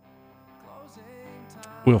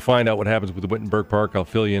 We'll find out what happens with the Wittenberg Park. I'll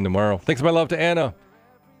fill you in tomorrow. Thanks, my love, to Anna.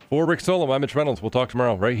 For Rick Solom, I'm Mitch Reynolds. We'll talk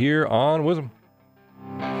tomorrow right here on Wisdom.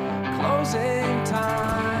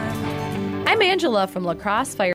 I'm Angela from Lacrosse Fire.